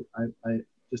 I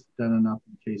just done enough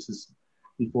cases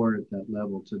before at that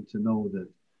level to know that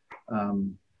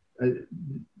um,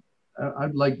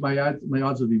 I'd like my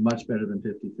odds would be much better than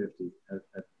 50-50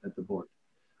 at the board.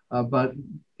 But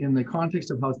in the context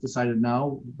of how it's decided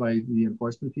now by the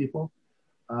enforcement people,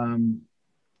 um,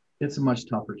 it's a much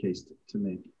tougher case to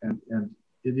make. And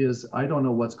it is, I don't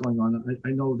know what's going on. I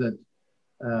know that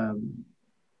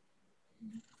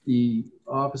the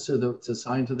officer that's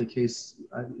assigned to the case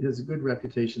has a good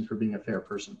reputation for being a fair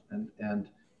person. And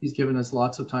he's given us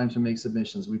lots of time to make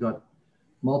submissions. We got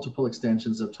multiple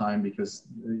extensions of time because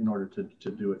in order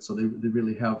to do it. So they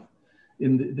really have,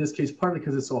 in this case, partly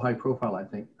because it's so high profile, I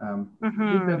think, they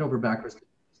bent over backwards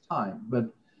time. But,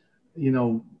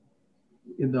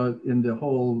 in the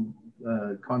whole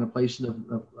contemplation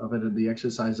of it and the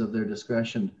exercise of their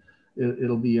discretion,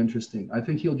 it'll be interesting. I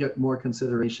think you'll get more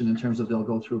consideration in terms of they'll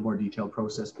go through a more detailed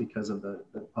process because of the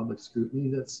public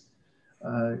scrutiny that's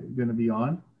going to be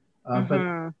on.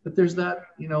 But there's that,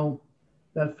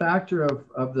 that factor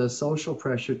of the social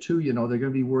pressure too. They're going to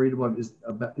be worried about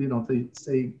if they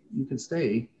say you can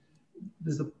stay,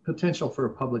 there's a potential for a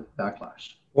public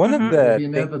backlash. One of the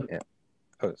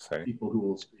people who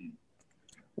will scream.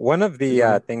 One of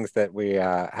the things that we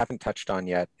haven't touched on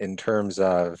yet in terms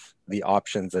of the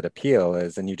options at appeal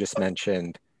is, and you just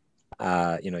mentioned,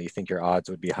 you think your odds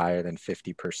would be higher than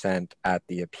 50% at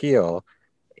the appeal,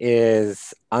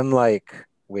 is unlike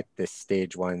with this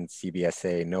stage 1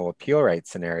 CBSA no appeal right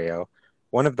scenario,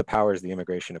 one of the powers the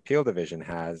Immigration Appeal Division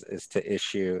has is to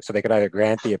issue, so they could either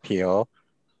grant the appeal,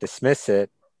 dismiss it,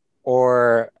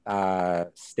 or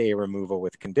stay removal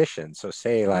with conditions. So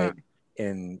say like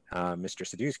in Mr.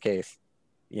 Sadhu's case,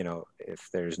 if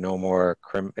there's no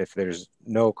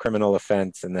criminal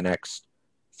offense in the next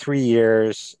 3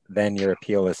 years, then your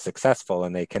appeal is successful,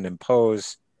 and they can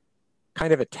impose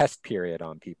kind of a test period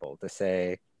on people to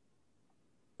say,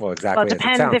 well, exactly as it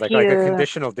sounds, like a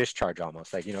conditional discharge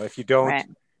almost. Like, if you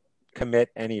don't commit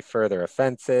any further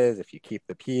offenses, if you keep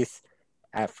the peace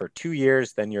for 2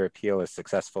 years, then your appeal is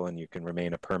successful and you can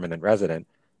remain a permanent resident,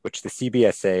 which the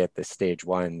CBSA at this stage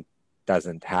 1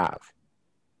 doesn't have.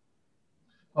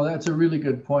 Oh, that's a really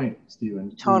good point,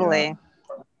 Stephen. Totally.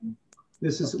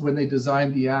 This is when they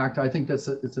designed the act. I think it's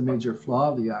a major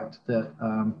flaw of the act that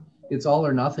it's all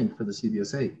or nothing for the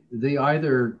CBSA. They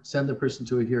either send the person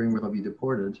to a hearing where they'll be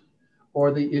deported,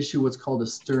 or they issue what's called a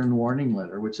stern warning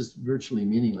letter, which is virtually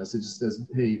meaningless. It just says,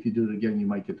 hey, if you do it again, you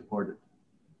might get deported.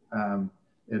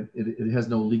 It has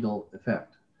no legal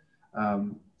effect.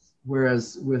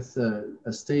 Whereas with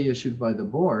a stay issued by the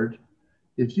board,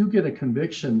 if you get a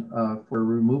conviction for a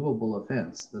removable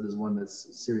offense, that is one that's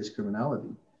serious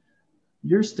criminality,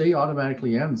 your stay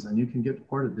automatically ends and you can get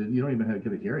deported. You don't even have to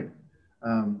get a hearing.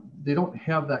 They don't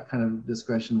have that kind of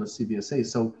discretion with CBSA.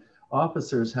 So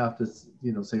officers have to,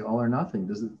 say all or nothing.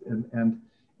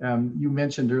 You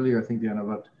mentioned earlier, I think, Diana,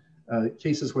 about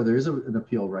cases where there is an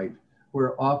appeal right,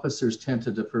 where officers tend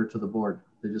to defer to the board.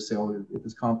 They just say, oh, if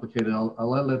it's complicated,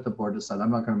 I'll let the board decide.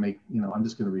 I'm not going to make, I'm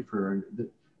just going to refer,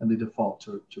 and they default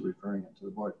to referring it to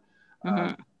the board.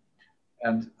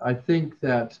 And I think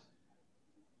that,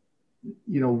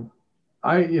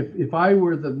 if I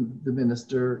were the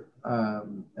minister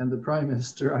and the prime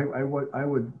minister, I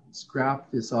would scrap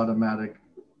this automatic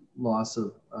loss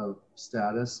of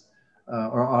status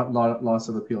or loss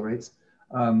of appeal rates,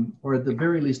 or at the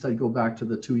very least, I'd go back to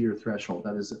the 2-year threshold.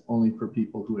 That is only for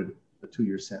people who had a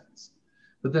 2-year sentence.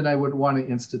 But then I would want to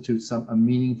institute a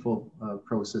meaningful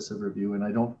process of review,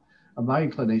 and my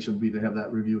inclination would be to have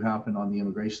that review happen on the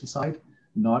immigration side,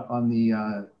 not on the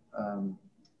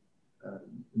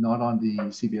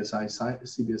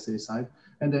CBSA side.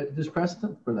 And there's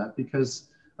precedent for that because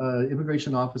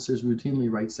immigration officers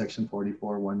routinely write Section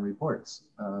 44(1) reports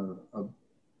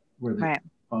where they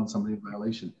found somebody in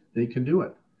violation. They can do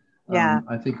it.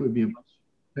 I think it would be a much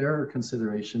fairer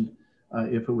consideration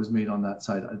if it was made on that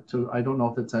side. I don't know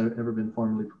if it's ever been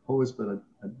formally proposed, but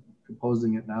I'm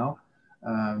proposing it now.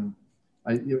 And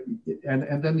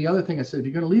then the other thing I said, if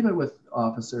you're going to leave it with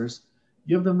officers,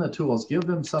 give them the tools, give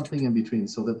them something in between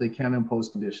so that they can impose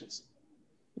conditions.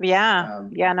 No,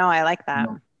 I like that.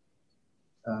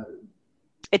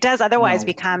 It does otherwise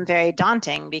become very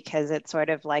daunting because it's sort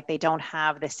of like they don't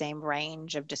have the same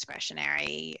range of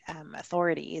discretionary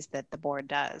authorities that the board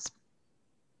does.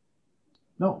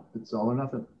 No, it's all or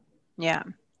nothing. Yeah.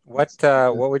 What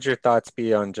would your thoughts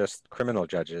be on just criminal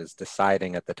judges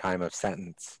deciding at the time of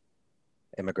sentence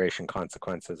immigration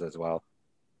consequences as well?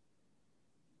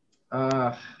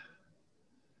 I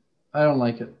don't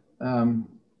like it.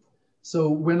 So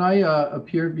when I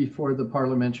appeared before the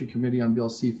Parliamentary Committee on Bill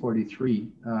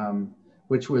C-43,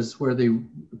 which was where they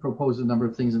proposed a number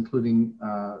of things, including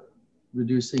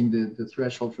reducing the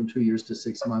threshold from 2 years to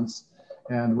 6 months,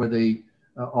 and where they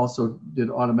also did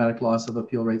automatic loss of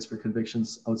appeal rates for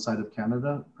convictions outside of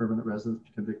Canada, permanent residents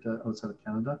convicted outside of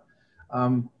Canada.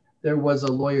 There was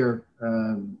a lawyer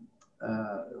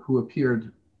who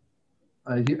appeared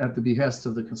at the behest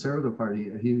of the Conservative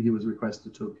Party. He was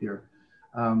requested to appear.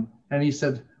 And he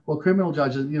said, well, criminal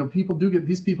judges, you know,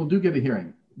 these people do get a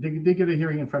hearing. They get a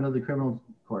hearing in front of the criminal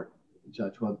court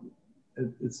judge. Well,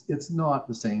 it's not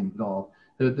the same at all.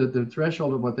 The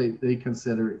threshold of what they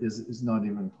consider is not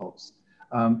even close.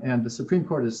 And the Supreme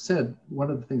Court has said, one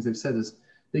of the things they've said is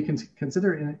they can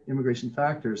consider immigration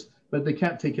factors, but they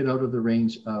can't take it out of the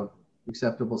range of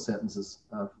acceptable sentences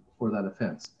for that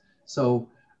offense. So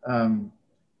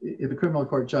if a criminal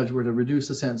court judge were to reduce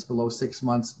a sentence below 6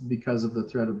 months because of the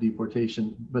threat of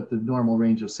deportation, but the normal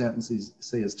range of sentences,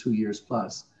 say, is 2 years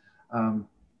plus,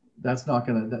 that's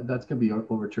going to be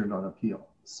overturned on appeal.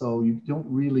 So you don't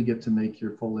really get to make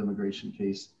your full immigration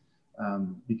case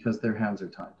because their hands are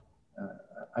tied.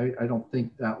 I don't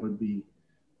think that would be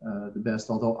the best,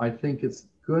 although I think it's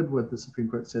good what the Supreme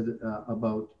Court said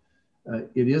about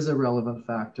it is a relevant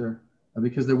factor,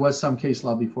 because there was some case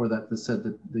law before that said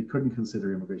that they couldn't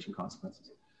consider immigration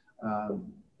consequences.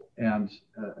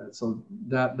 So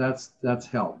that's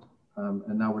helped.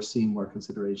 And now we're seeing more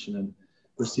consideration, and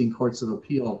we're seeing courts of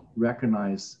appeal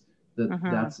recognize that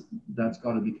that's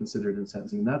got to be considered in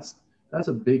sentencing. That's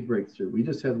a big breakthrough. We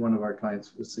just had one of our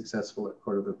clients was successful at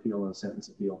Court of Appeal on a sentence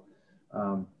appeal.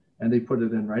 And they put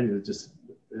it in writing. It just,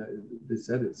 they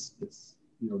said it's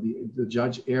you know, the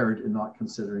judge erred in not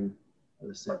considering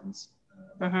the sentence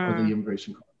or the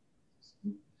immigration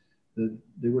consequences.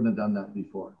 They wouldn't have done that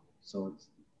before. So it's,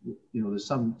 you know, there's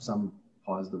some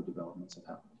positive developments that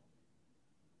happened.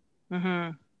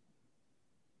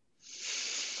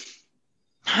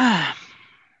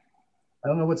 I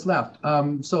don't know what's left.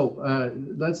 So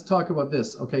let's talk about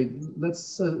this. Okay,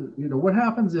 let's, you know, what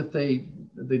happens if they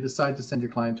decide to send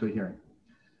your client to a hearing?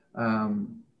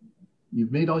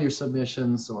 You've made all your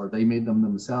submissions, or they made them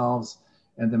themselves,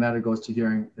 and the matter goes to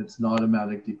hearing. It's an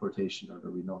automatic deportation order.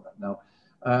 We know that. Now,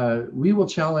 we will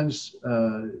challenge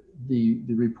the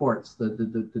reports,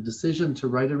 the decision to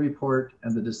write a report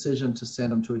and the decision to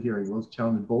send them to a hearing. We'll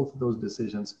challenge both of those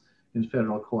decisions in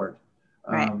federal court,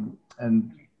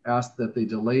 and ask that they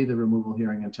delay the removal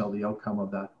hearing until the outcome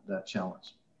of that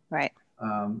challenge. Right.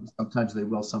 Sometimes they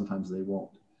will, sometimes they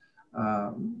won't.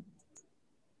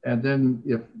 And then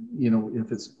if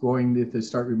they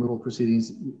start removal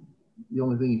proceedings, the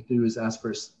only thing you can do is ask for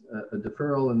a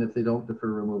deferral. And if they don't defer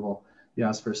removal, you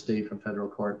ask for a stay from federal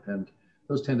court. And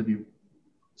those tend to be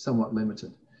somewhat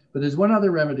limited. But there's one other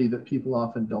remedy that people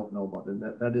often don't know about, and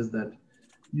that is that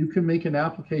you can make an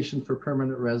application for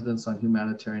permanent residence on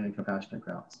humanitarian and compassionate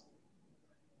grounds.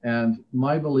 And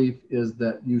my belief is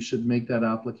that you should make that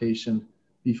application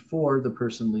before the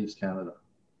person leaves Canada,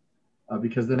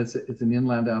 because then it's an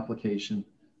inland application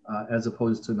as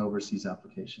opposed to an overseas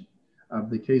application.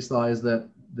 The case law is that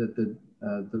the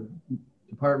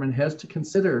department has to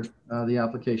consider the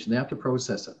application. They have to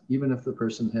process it, even if the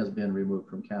person has been removed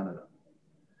from Canada.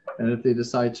 And if they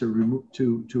decide to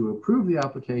approve the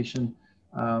application,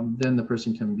 then the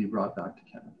person can be brought back to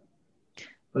Canada.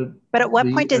 But at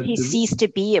what point does he cease to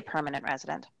be a permanent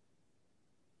resident?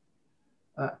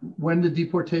 When the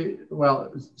deportation,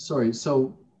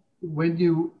 so when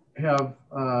you have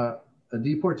a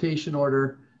deportation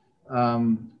order,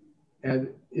 and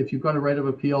if you've got a right of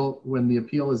appeal when the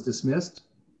appeal is dismissed,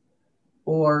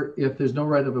 or if there's no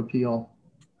right of appeal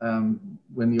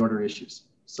when the order issues.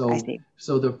 So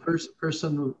the first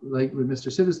person, like with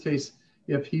Mr. Sitta's case,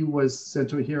 if he was sent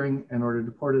to a hearing and ordered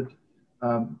deported,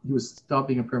 he was stopped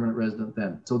being a permanent resident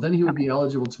then. So then he would be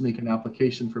eligible to make an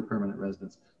application for permanent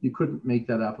residence. You couldn't make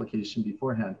that application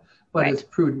beforehand, but it's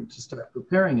prudent to start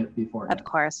preparing it beforehand. Of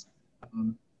course.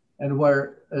 And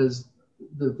whereas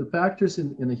the factors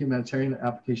in the humanitarian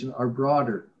application are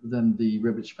broader than the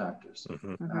Ribic factors.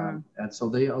 And so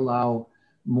they allow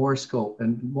more scope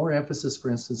and more emphasis,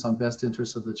 for instance, on best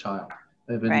interests of the child,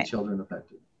 of any children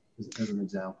affected, as an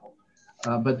example.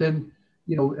 But then,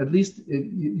 you know, at least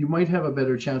you might have a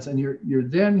better chance, and you're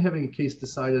then having a case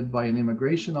decided by an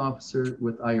immigration officer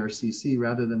with IRCC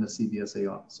rather than a CBSA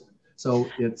officer. So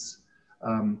it's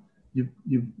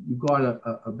you've got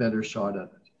a better shot at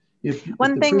it.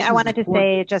 One thing I wanted to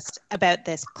say just about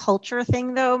this culture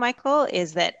thing, though, Michael,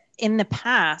 is that in the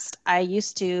past I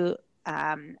used to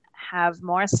have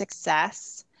more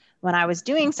success when I was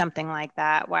doing something like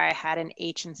that, where I had an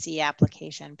H&C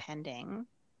application pending,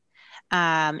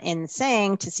 in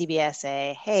saying to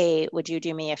CBSA, hey, would you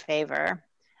do me a favor?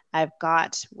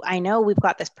 I know we've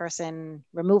got this person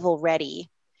removal ready.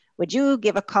 Would you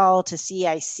give a call to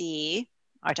CIC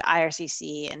or to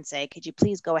IRCC and say, could you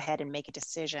please go ahead and make a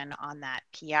decision on that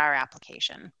PR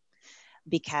application?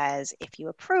 Because if you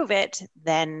approve it,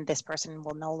 then this person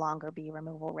will no longer be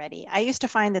removal ready. I used to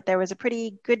find that there was a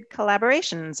pretty good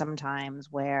collaboration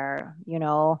sometimes where,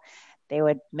 they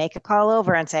would make a call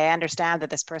over and say, I understand that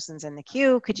this person's in the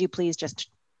queue. Could you please just,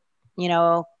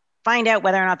 find out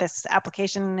whether or not this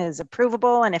application is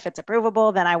approvable? And if it's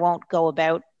approvable, then I won't go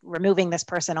about removing this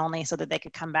person only so that they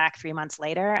could come back 3 months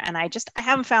later. And I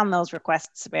haven't found those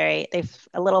requests they've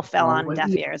a little fell on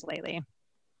deaf ears lately.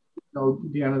 No,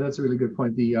 Deanna, that's a really good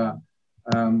point.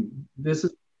 This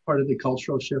is part of the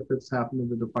cultural shift that's happened in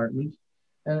the department.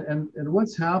 And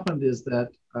what's happened is that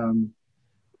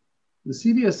the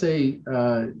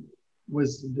CBSA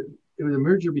was a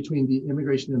merger between the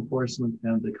immigration enforcement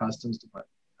and the customs department.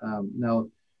 Now,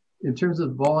 in terms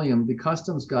of volume, the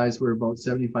customs guys were about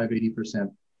 75,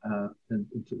 80%, and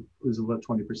it was about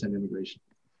 20% immigration.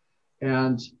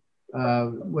 And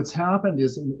what's happened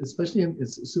is, especially in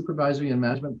supervisory and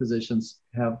management positions,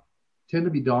 tend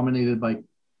to be dominated by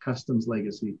customs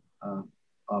legacy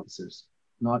officers,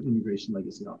 not immigration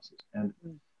legacy officers. And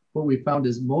what we found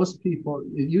is most people,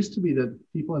 it used to be that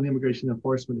people in immigration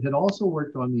enforcement had also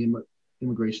worked on the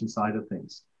immigration side of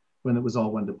things when it was all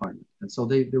one department. And so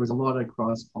there was a lot of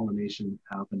cross-pollination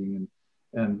happening,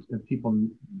 and people,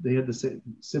 they had the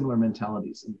similar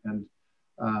mentalities.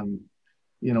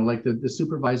 Like the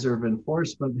supervisor of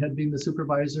enforcement had been the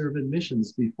supervisor of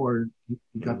admissions before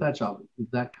he got that job.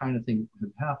 That kind of thing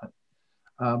had happened.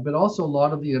 But also a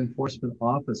lot of the enforcement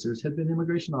officers had been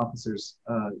immigration officers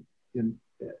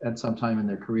at some time in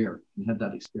their career and had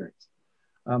that experience.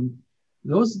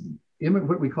 Those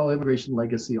what we call immigration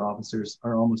legacy officers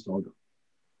are almost all gone.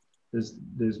 There's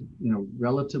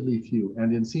relatively few,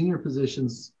 and in senior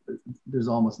positions, there's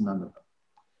almost none of them.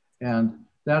 And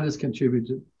that has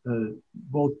contributed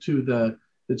both to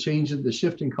the change in the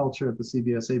shift in culture at the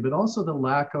CBSA, but also the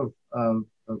lack of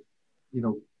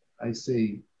I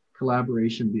say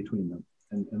collaboration between them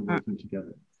and working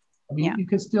together. I mean, you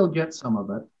can still get some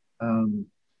of it,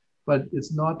 but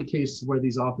it's not the case where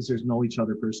these officers know each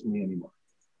other personally anymore.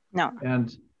 No.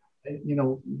 And,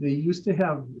 they used to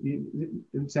have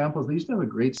examples. They used to have a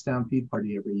great stampede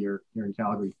party every year here in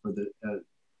Calgary for the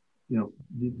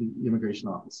immigration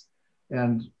office.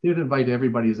 And they'd invite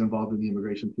everybody who's involved in the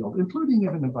immigration field, including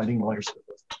even inviting lawyers to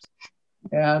this.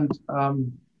 And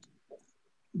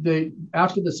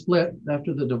after the split,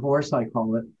 after the divorce, I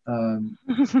call it,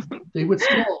 they would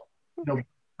still,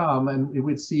 come, and we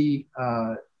would see,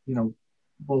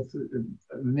 both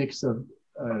a mix of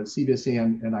CBSA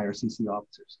and IRCC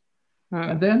officers.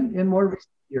 And then in more recent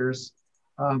years,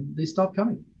 they stopped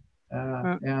coming,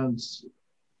 and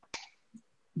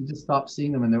you just stopped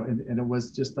seeing them, and it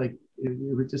was just like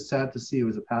it was just sad to see. It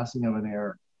was a passing of an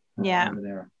era.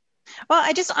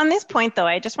 Well, on this point though,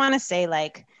 I just want to say,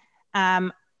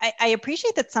 I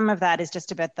appreciate that some of that is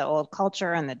just about the old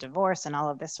culture and the divorce and all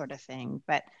of this sort of thing,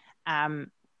 but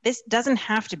this doesn't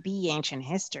have to be ancient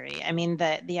history. I mean,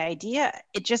 the idea,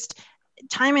 it just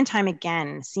time and time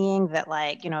again, seeing that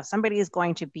somebody is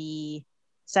going to be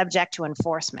subject to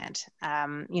enforcement.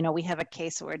 We have a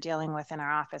case that we're dealing with in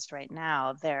our office right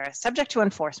now. They're subject to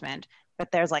enforcement,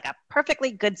 but there's a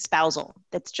perfectly good spousal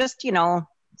that's just,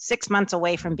 6 months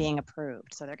away from being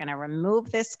approved. So they're going to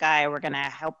remove this guy. We're going to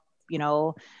help,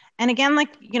 and again,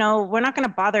 we're not going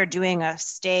to bother doing a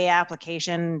stay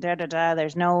application,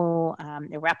 There's no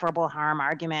irreparable harm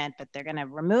argument, but they're going to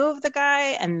remove the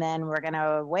guy, and then we're going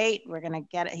to wait. We're going to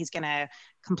get it. He's going to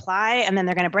comply, and then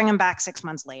they're going to bring him back 6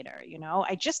 months later.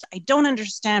 I don't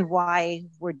understand why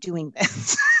we're doing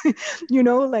this,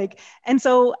 and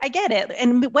so I get it.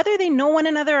 And whether they know one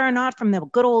another or not from the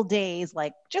good old days,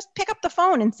 just pick up the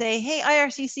phone and say, hey,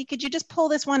 IRCC, could you just pull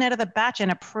this one out of the batch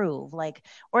and approve?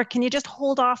 Or can you just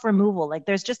hold off removal?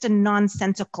 There's just a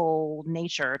nonsensical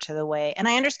nature to the way, and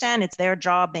I understand it's their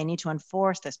job. They need to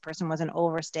enforce. This person was an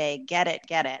overstay. Get it.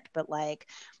 But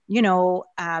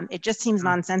it just seems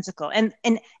nonsensical. And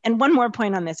one more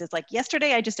point on this is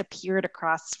yesterday, I just appeared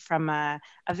across from a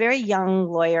very young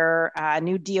lawyer,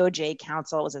 new DOJ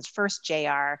counsel. It was his first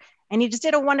JR. and he just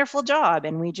did a wonderful job.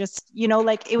 And we just, you know,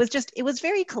 like, it was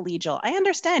very collegial. I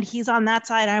understand he's on that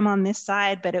side, I'm on this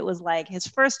side, but it was like his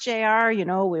first JR, you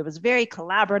know, it was very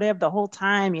collaborative the whole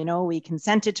time. You know, we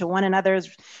consented to one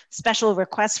another's special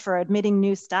requests for admitting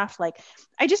new stuff. Like,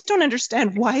 I just don't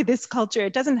understand why this culture,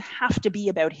 it doesn't have to be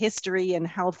about history and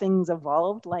how things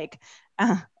evolved. Like,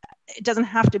 it doesn't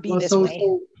have to be this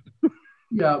way.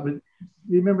 Yeah, but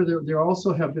remember, there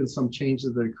also have been some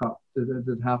changes that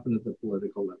happened at the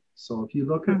political level. So if you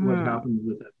look at what happened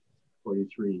with it,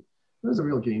 43, it was a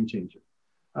real game changer.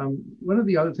 One of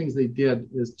the other things they did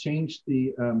is change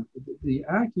the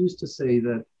act used to say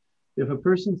that if a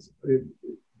person's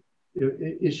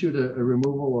issued a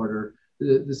removal order,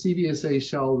 the CBSA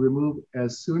shall remove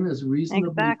as soon as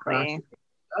reasonably practical.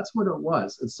 That's what it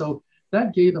was. And so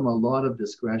that gave them a lot of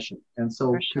discretion. And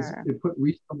so it put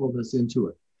reasonableness into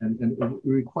it, and it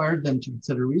required them to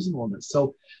consider reasonableness.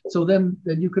 So then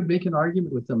you could make an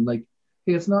argument with them like,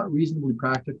 hey, it's not reasonably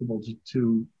practicable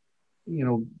to you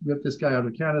know, rip this guy out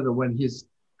of Canada when he's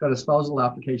got a spousal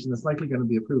application that's likely going to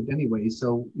be approved anyway.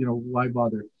 So, you know, why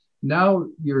bother? Now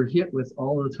you're hit with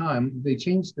all the time. They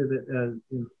changed it.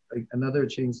 Like another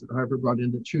change that Harper brought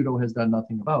in that Trudeau has done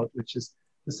nothing about, which is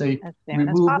to say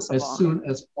remove as soon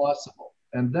as possible.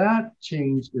 And that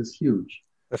change is huge.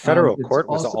 The federal court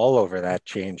was all over that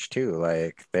change too.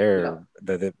 Like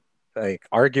like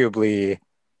arguably,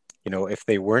 you know, if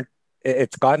they weren't,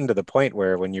 it's gotten to the point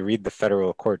where when you read the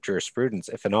federal court jurisprudence,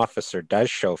 if an officer does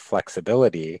show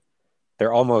flexibility,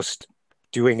 they're almost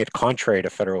doing it contrary to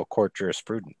federal court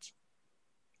jurisprudence.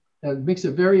 It makes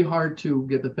it very hard to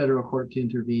get the federal court to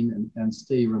intervene and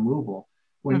stay removal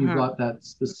when you've got that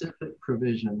specific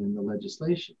provision in the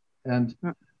legislation. And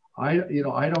I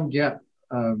don't get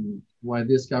why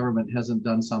this government hasn't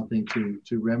done something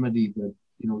to remedy the,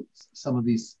 you know, some of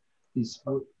these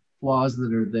flaws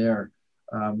that are there.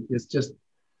 It's just,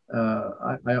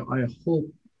 I hope,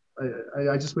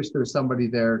 I just wish there was somebody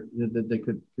there that they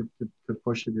could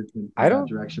push it in that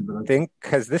direction. But I think,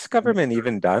 has this government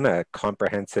even done a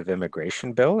comprehensive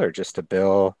immigration bill, or just a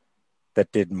bill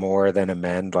that did more than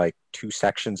amend like 2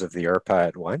 sections of the IRPA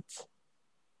at once?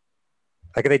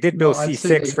 Like they did Bill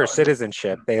C6 for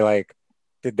citizenship. They like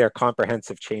did their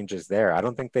comprehensive changes there. I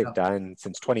don't think they've done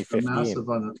since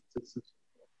 2015.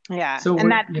 Yeah, so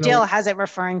and that bill has it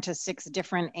referring to 6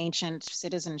 different ancient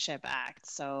citizenship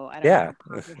acts. So I don't know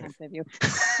how comprehensive you.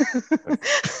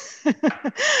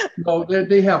 No,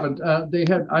 they haven't. They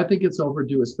had. I think it's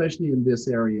overdue, especially in this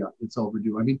area. It's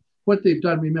overdue. I mean, what they've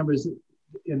done, remember, is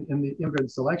in the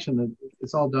immigrant selection,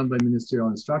 it's all done by ministerial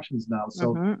instructions now.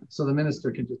 So so the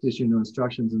minister can just issue new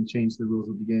instructions and change the rules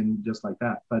of the game just like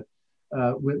that. But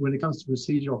when it comes to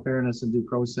procedural fairness and due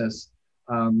process,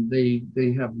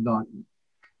 they have not.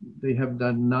 They have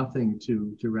done nothing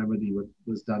to remedy what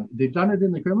was done. They've done it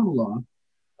in the criminal law.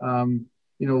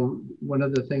 You know, one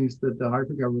of the things that the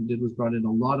Harper government did was brought in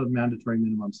a lot of mandatory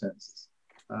minimum sentences,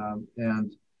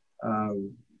 and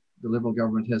the Liberal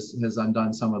government has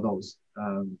undone some of those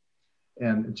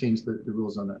and changed the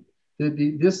rules on that.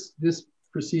 This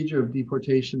procedure of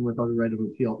deportation without a right of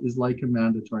appeal is like a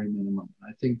mandatory minimum.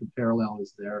 I think the parallel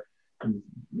is there, and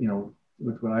you know,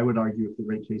 with what I would argue if the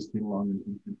right case came along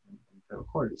in federal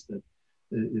court, is that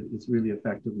it's really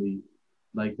effectively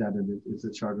like that, and it's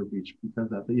a charter breach because of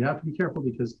that. But you have to be careful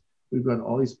because we've got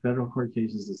all these federal court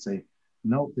cases that say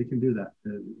no, they can do that.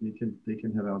 They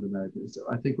can have automatic. So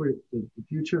I think the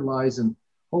future lies in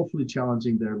hopefully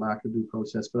challenging their lack of due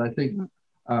process. But I think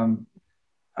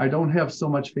I don't have so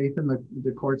much faith in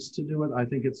the courts to do it. I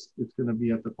think it's going to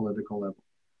be at the political level,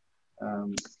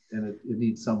 and it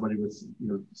needs somebody with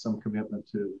some commitment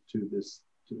to this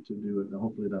to do it, and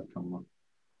hopefully that'll come along.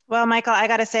 Well, Michael, I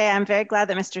got to say, I'm very glad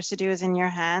that Mr. Sidhu is in your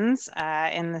hands,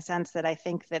 in the sense that I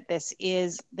think that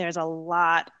there's a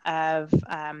lot of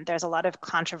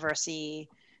controversy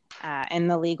in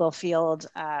the legal field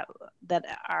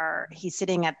he's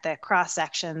sitting at the cross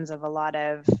sections of a lot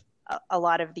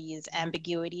of these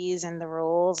ambiguities in the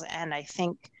rules, and I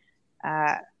think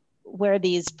where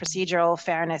these procedural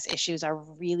fairness issues are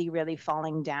really, really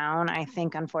falling down, I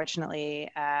think,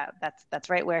 unfortunately, that's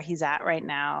right where he's at right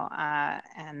now.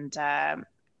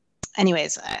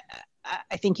 Anyways,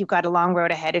 I think you've got a long road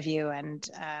ahead of you, and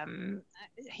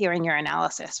hearing your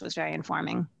analysis was very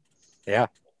informing. Yeah.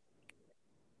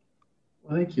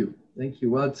 Well, thank you.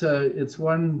 Well, it's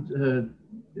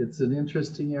an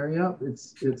interesting area. It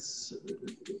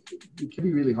can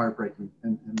be really heartbreaking.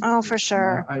 And for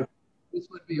sure. This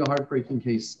would be a heartbreaking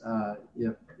case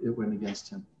if it went against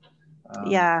him.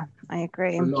 Yeah, I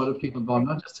agree. A lot of people involved,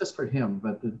 not just for him,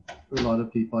 but for a lot of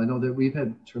people. I know that we've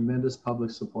had tremendous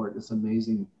public support. It's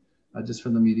amazing just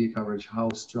from the media coverage, how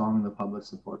strong the public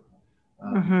support.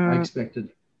 I expected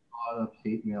a lot of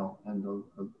hate mail, and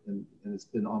it's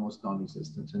been almost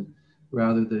non-existent. And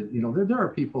rather than, there are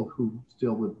people who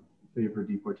still would favor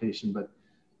deportation, but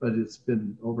it's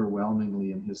been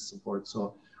overwhelmingly in his support.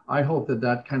 So I hope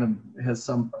that kind of has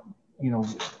some,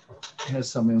 has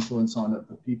some influence on it.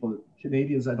 The people,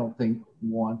 Canadians, I don't think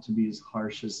want to be as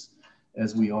harsh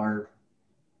as we are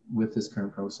with this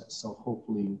current process. So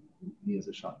hopefully he has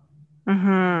a shot.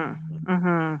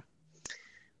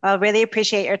 Well, really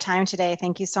appreciate your time today.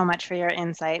 Thank you so much for your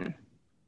insight.